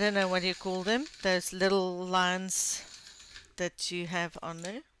 I don't know what you call them, those little lines that you have on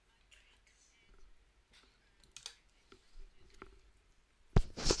there.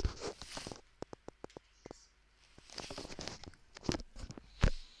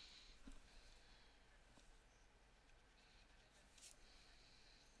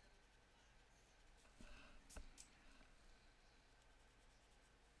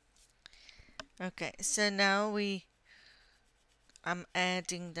 Okay, so now I'm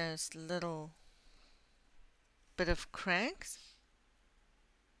adding those little bit of cracks.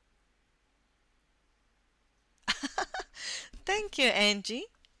 Thank you, Angie.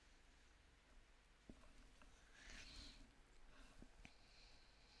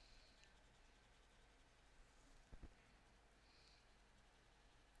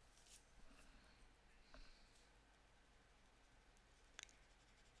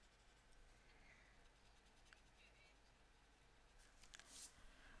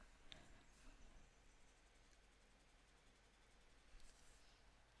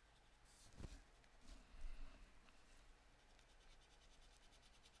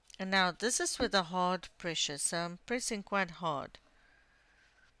 And now this is with a hard pressure, so I'm pressing quite hard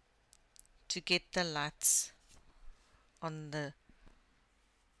to get the lights on the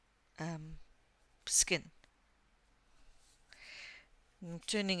skin. I'm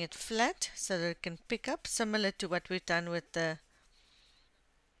turning it flat so that it can pick up, similar to what we've done with the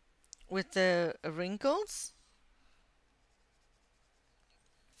wrinkles.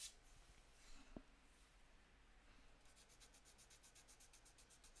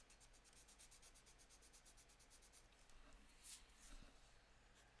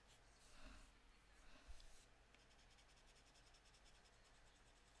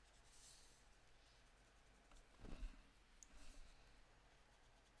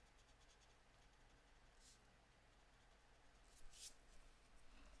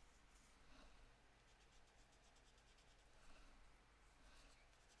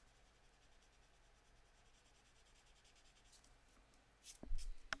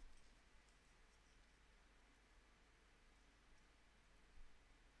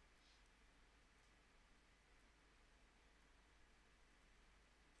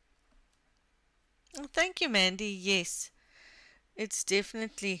 Oh, thank you, Mandy. Yes, it's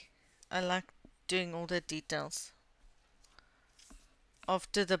definitely, I like doing all the details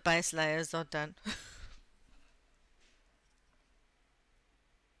after the base layers are done.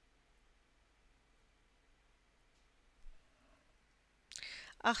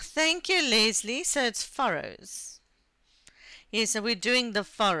 Oh, thank you, Leslie. So it's furrows. Yes, so we're doing the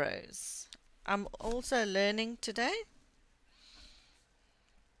furrows. I'm also learning today.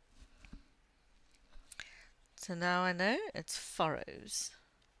 So now I know it's furrows.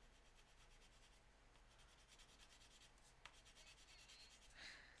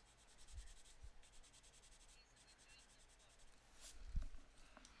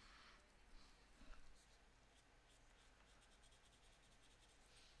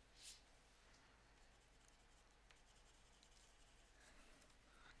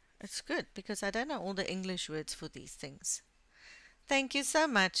 It's good because I don't know all the English words for these things. Thank you so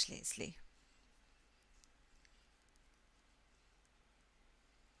much, Leslie.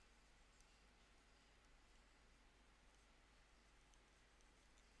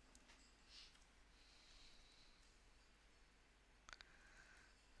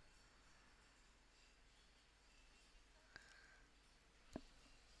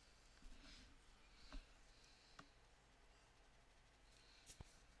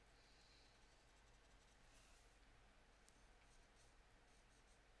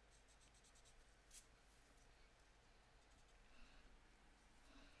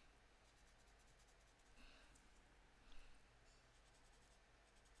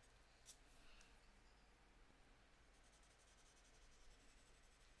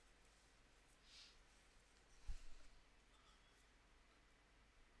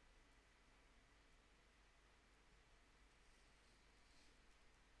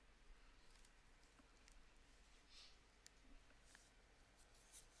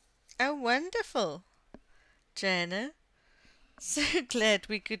 Oh, wonderful. Jana. So glad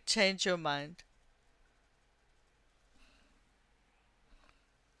we could change your mind.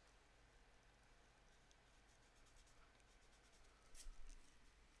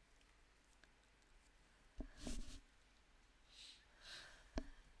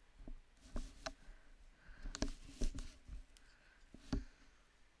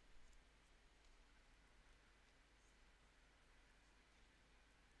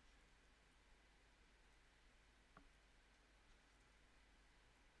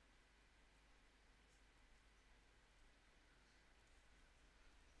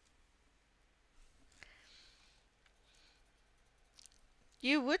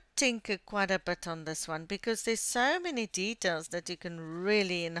 You would tinker quite a bit on this one because there's so many details that you can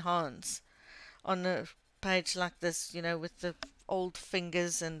really enhance on a page like this, with the old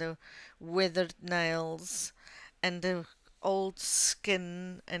fingers and the weathered nails and the old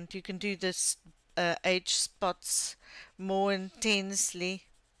skin, and you can do this age spots more intensely.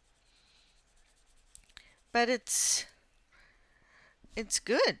 But it's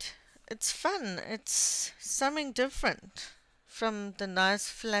good. It's fun. It's something different from the nice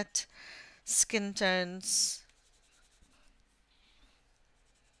flat skin tones.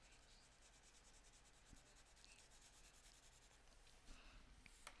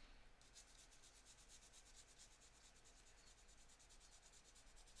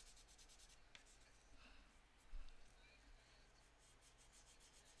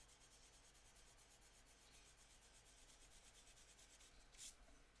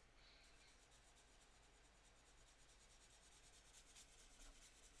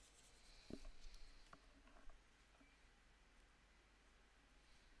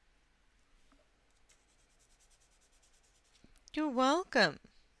 You're welcome.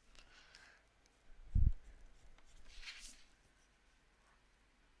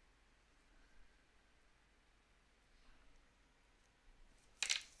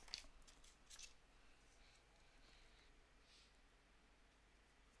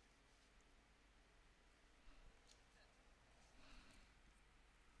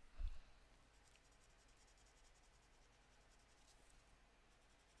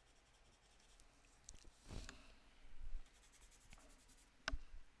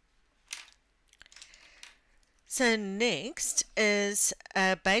 So next is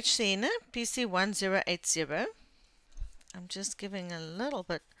beige sienna PC1080. I'm just giving a little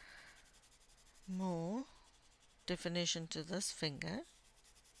bit more definition to this finger.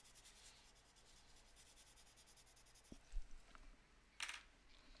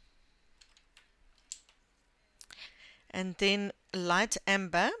 And then light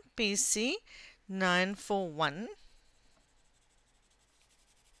amber PC941.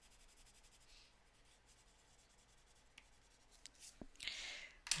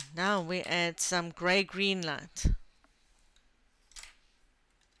 Now we add some grey-green light.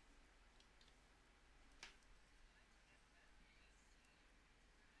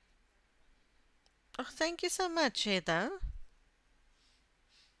 Oh, thank you so much, Heather.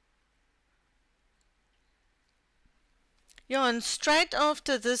 Yeah, and straight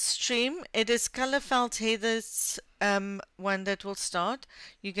after this stream, it is Colorfelt Heather's one that will start.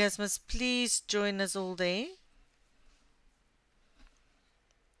 You guys must please join us all there.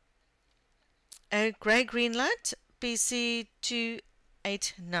 Grey-green light,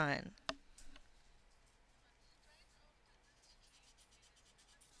 PC289.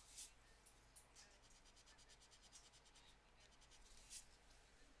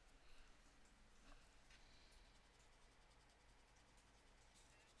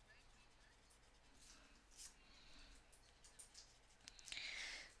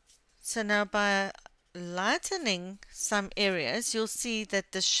 So now by lightening some areas, you'll see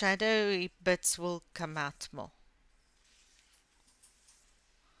that the shadowy bits will come out more.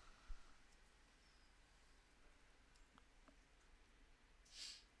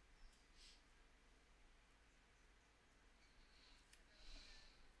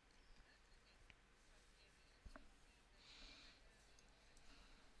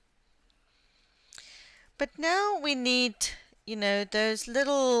 But now we need, those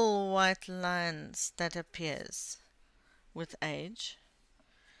little white lines that appears with age.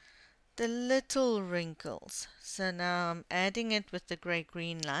 The little wrinkles. So now I'm adding it with the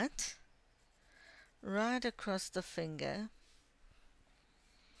grey-green light right across the finger.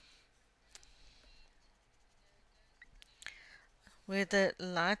 Where the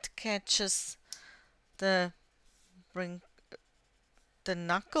light catches the the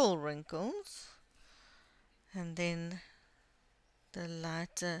knuckle wrinkles, and then the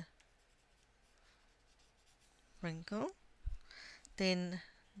lighter wrinkle, then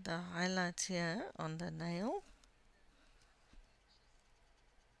the highlights here on the nail.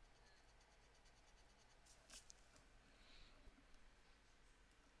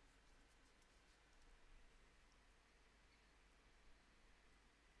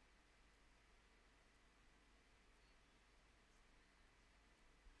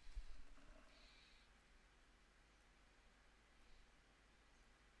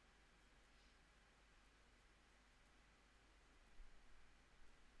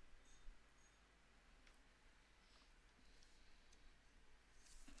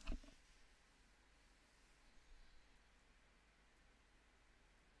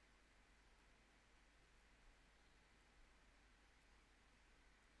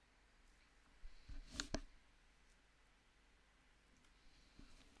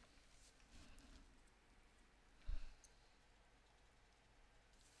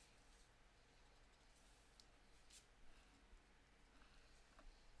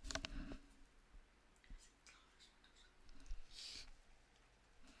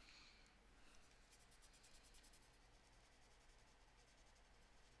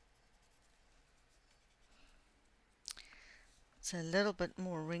 So a little bit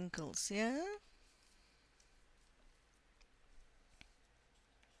more wrinkles here.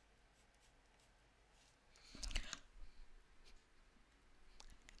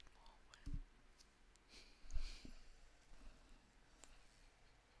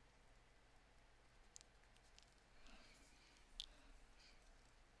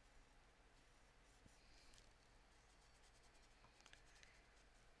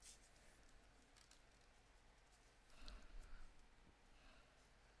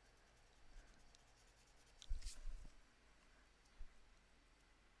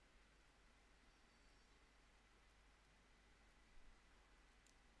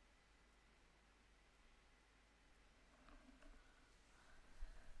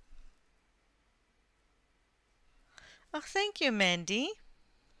 Oh, thank you, Mandy.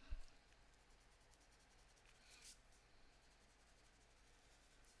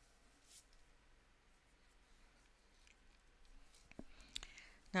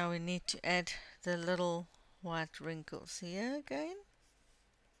 Now we need to add the little white wrinkles here again.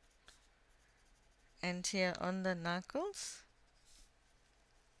 And here on the knuckles.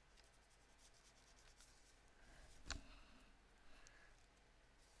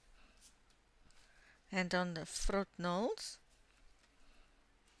 And on the fruit knolls.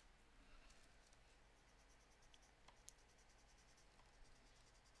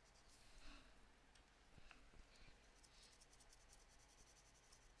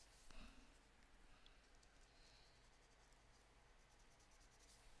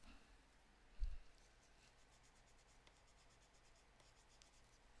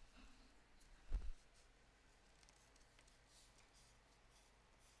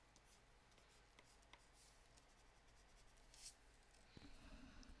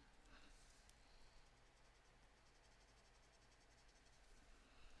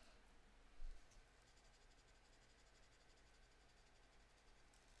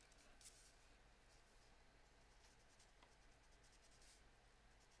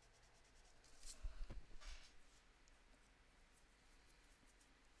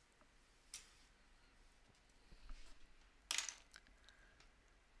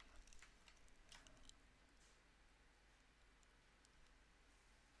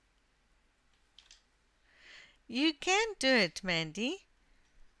 You can do it, Mandy.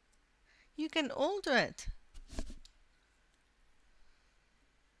 You can all do it.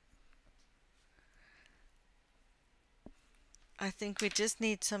 I think we just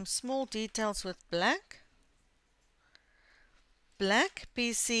need some small details with black. Black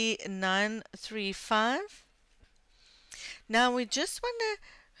PC935. Now we just want to,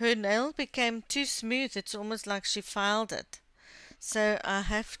 her nail became too smooth. It's almost like she filed it. So I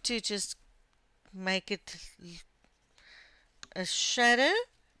have to just make it a shadow,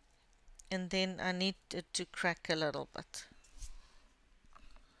 and then I need it to crack a little bit.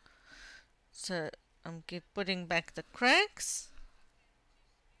 So I'm putting back the cracks.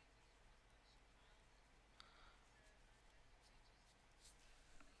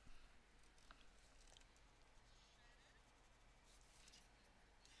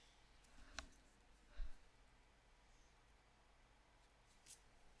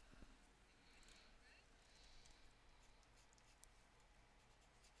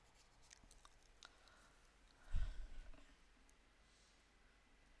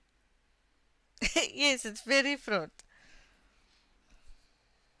 Yes, it's very fruit.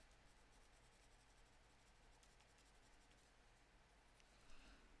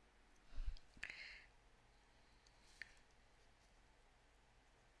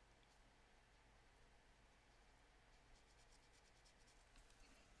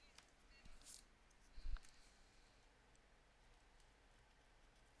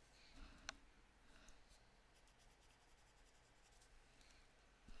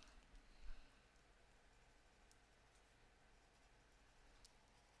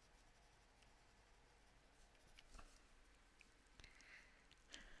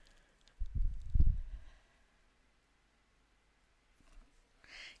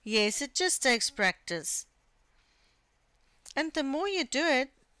 Yes, it just takes practice. And the more you do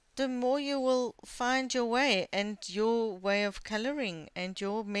it, the more you will find your way and your way of coloring and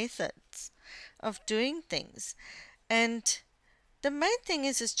your methods of doing things. And the main thing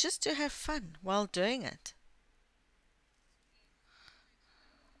is just to have fun while doing it.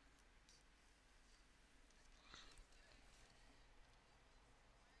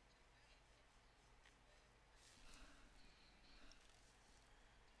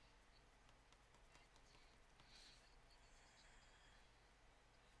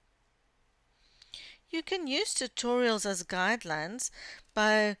 You can use tutorials as guidelines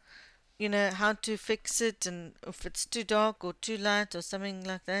by, how to fix it and if it's too dark or too light or something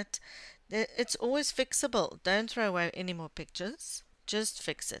like that. It's always fixable. Don't throw away any more pictures. Just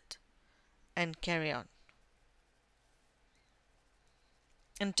fix it and carry on.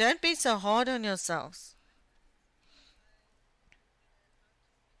 And don't be so hard on yourselves.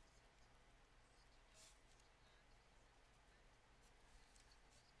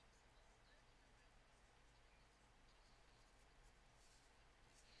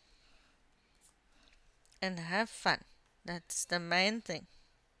 And have fun. That's the main thing.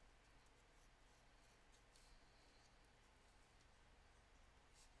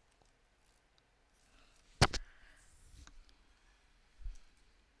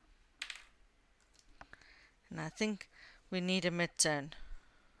 And I think we need a mid-tone.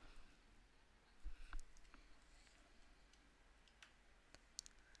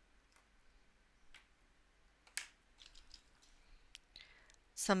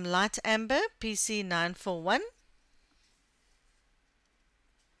 Some light amber, PC941.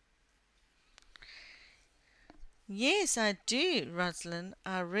 Yes, I do, Rosalind.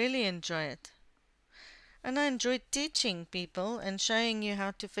 I really enjoy it. And I enjoy teaching people and showing you how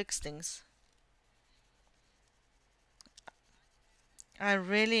to fix things. I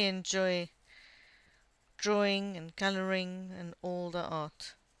really enjoy drawing and coloring and all the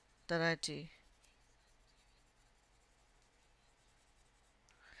art that I do.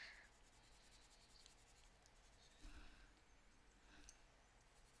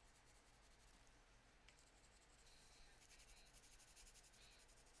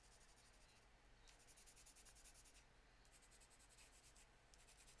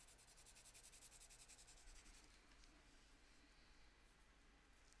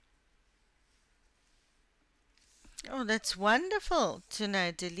 Oh, that's wonderful to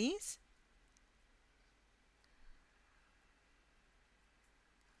know, Delise.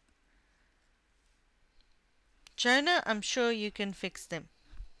 Jonah, I'm sure you can fix them.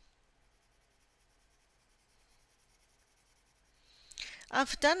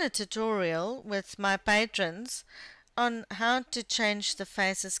 I've done a tutorial with my patrons on how to change the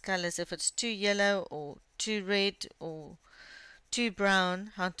face's colors if it's too yellow or too red or too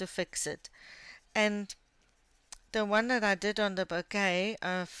brown, how to fix it. And the one that I did on the bouquet,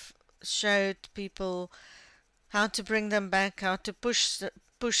 I've showed people how to bring them back, how to push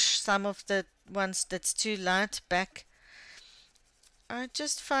some of the ones that's too light back. I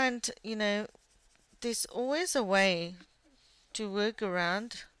just find, there's always a way to work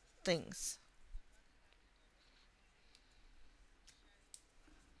around things.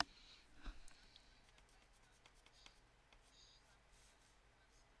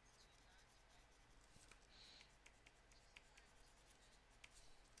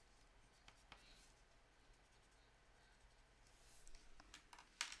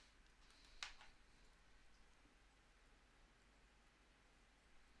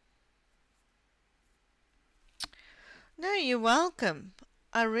 No, you're welcome.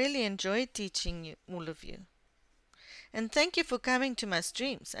 I really enjoy teaching you, all of you. And thank you for coming to my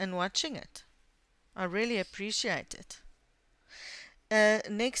streams and watching it. I really appreciate it.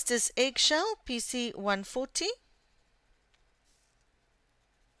 Next is Eggshell PC140.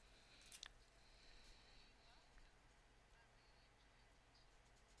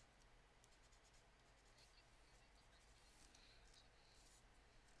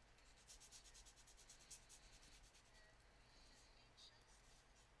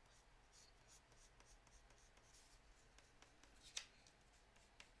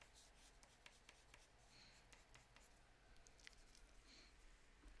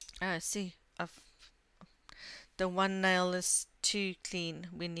 I see. The one nail is too clean.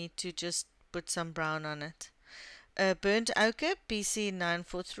 We need to just put some brown on it. Burnt ochre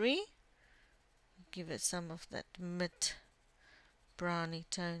PC943. Give it some of that mid browny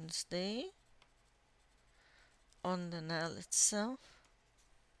tones there on the nail itself.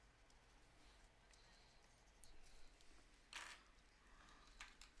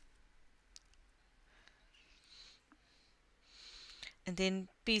 And then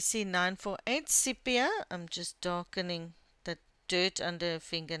PC948 sepia. I'm just darkening the dirt under her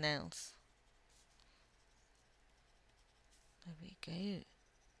fingernails. There we go.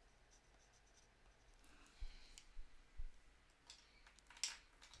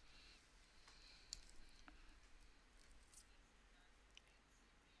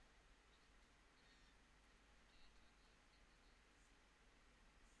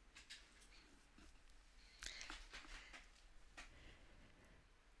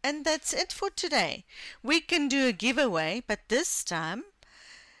 And that's it for today. We can do a giveaway, but this time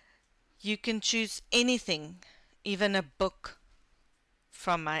you can choose anything, even a book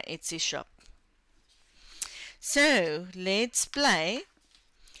from my Etsy shop. So let's play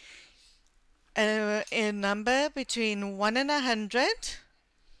a number between 1 and 100.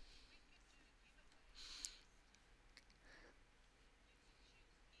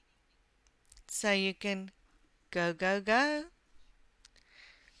 So you can go, go, go.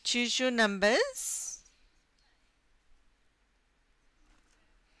 Choose your numbers.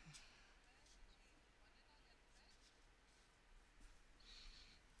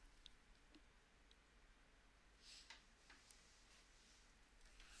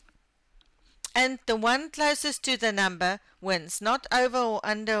 And the one closest to the number wins. Not over or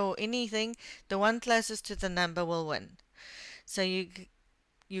under or anything. The one closest to the number will win. So you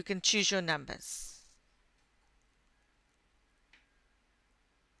can choose your numbers.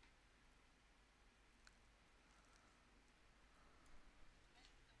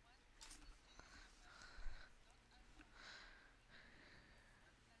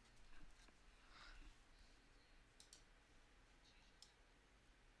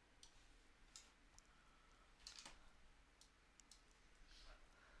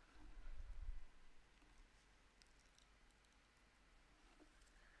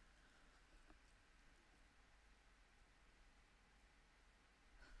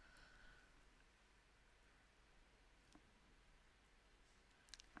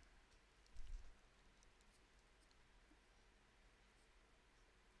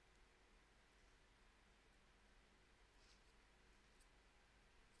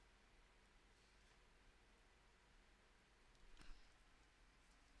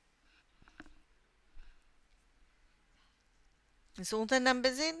 Is all the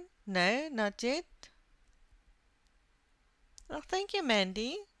numbers in? No, not yet. Oh, thank you,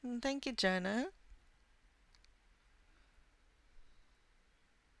 Mandy. And thank you, Jonah.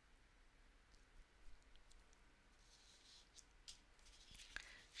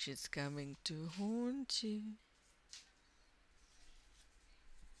 She's coming to haunt you.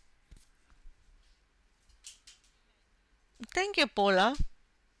 Thank you, Paula.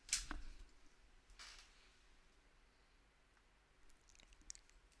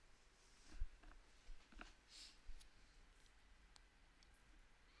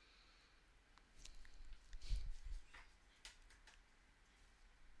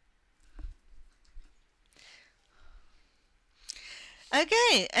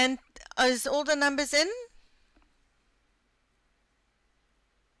 Okay, and is all the numbers in?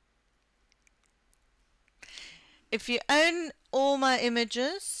 If you own all my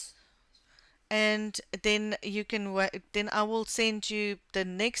images, and then you can then I will send you the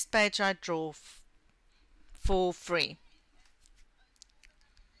next page I draw for free.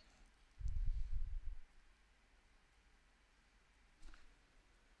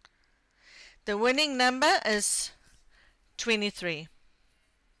 The winning number is 23.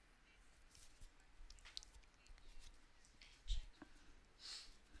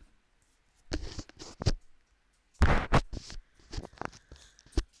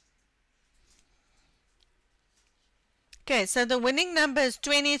 Okay, so the winning number is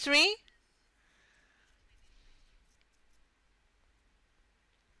 23.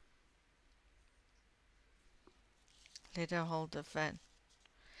 Let her hold the phone.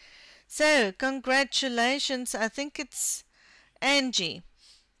 So, congratulations. I think it's Angie.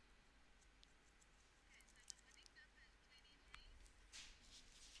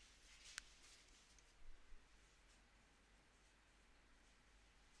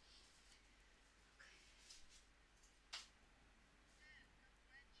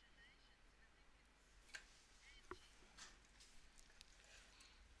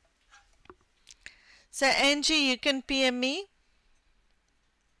 So, Angie, you can PM me.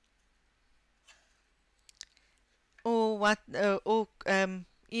 Or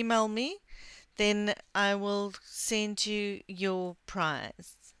email me, then I will send you your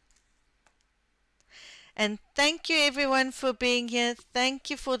prize. And thank you everyone for being here.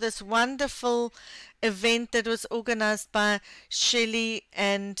 Thank you for this wonderful event that was organized by Shelley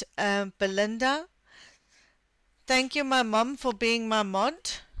and Belinda. Thank you, my mom, for being my mod.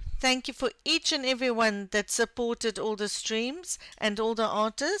 Thank you for each and everyone that supported all the streams and all the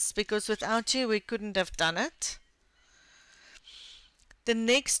artists, because without you we couldn't have done it. The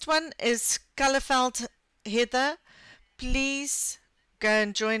next one is Colorfelt Heather. Please go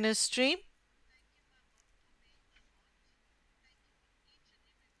and join her stream.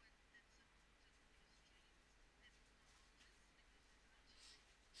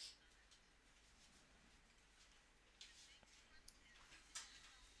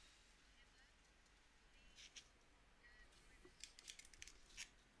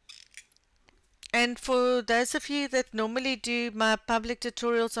 And for those of you that normally do my public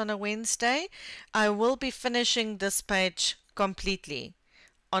tutorials on a Wednesday, I will be finishing this page completely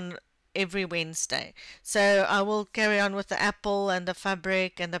on every Wednesday. So I will carry on with the apple and the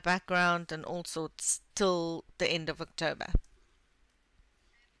fabric and the background and all sorts till the end of October.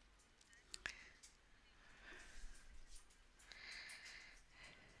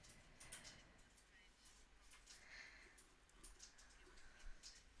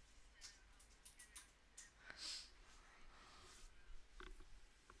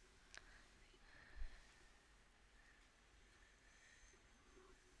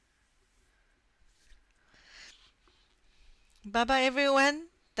 Bye bye everyone.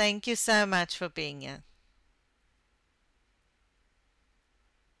 Thank you so much for being here.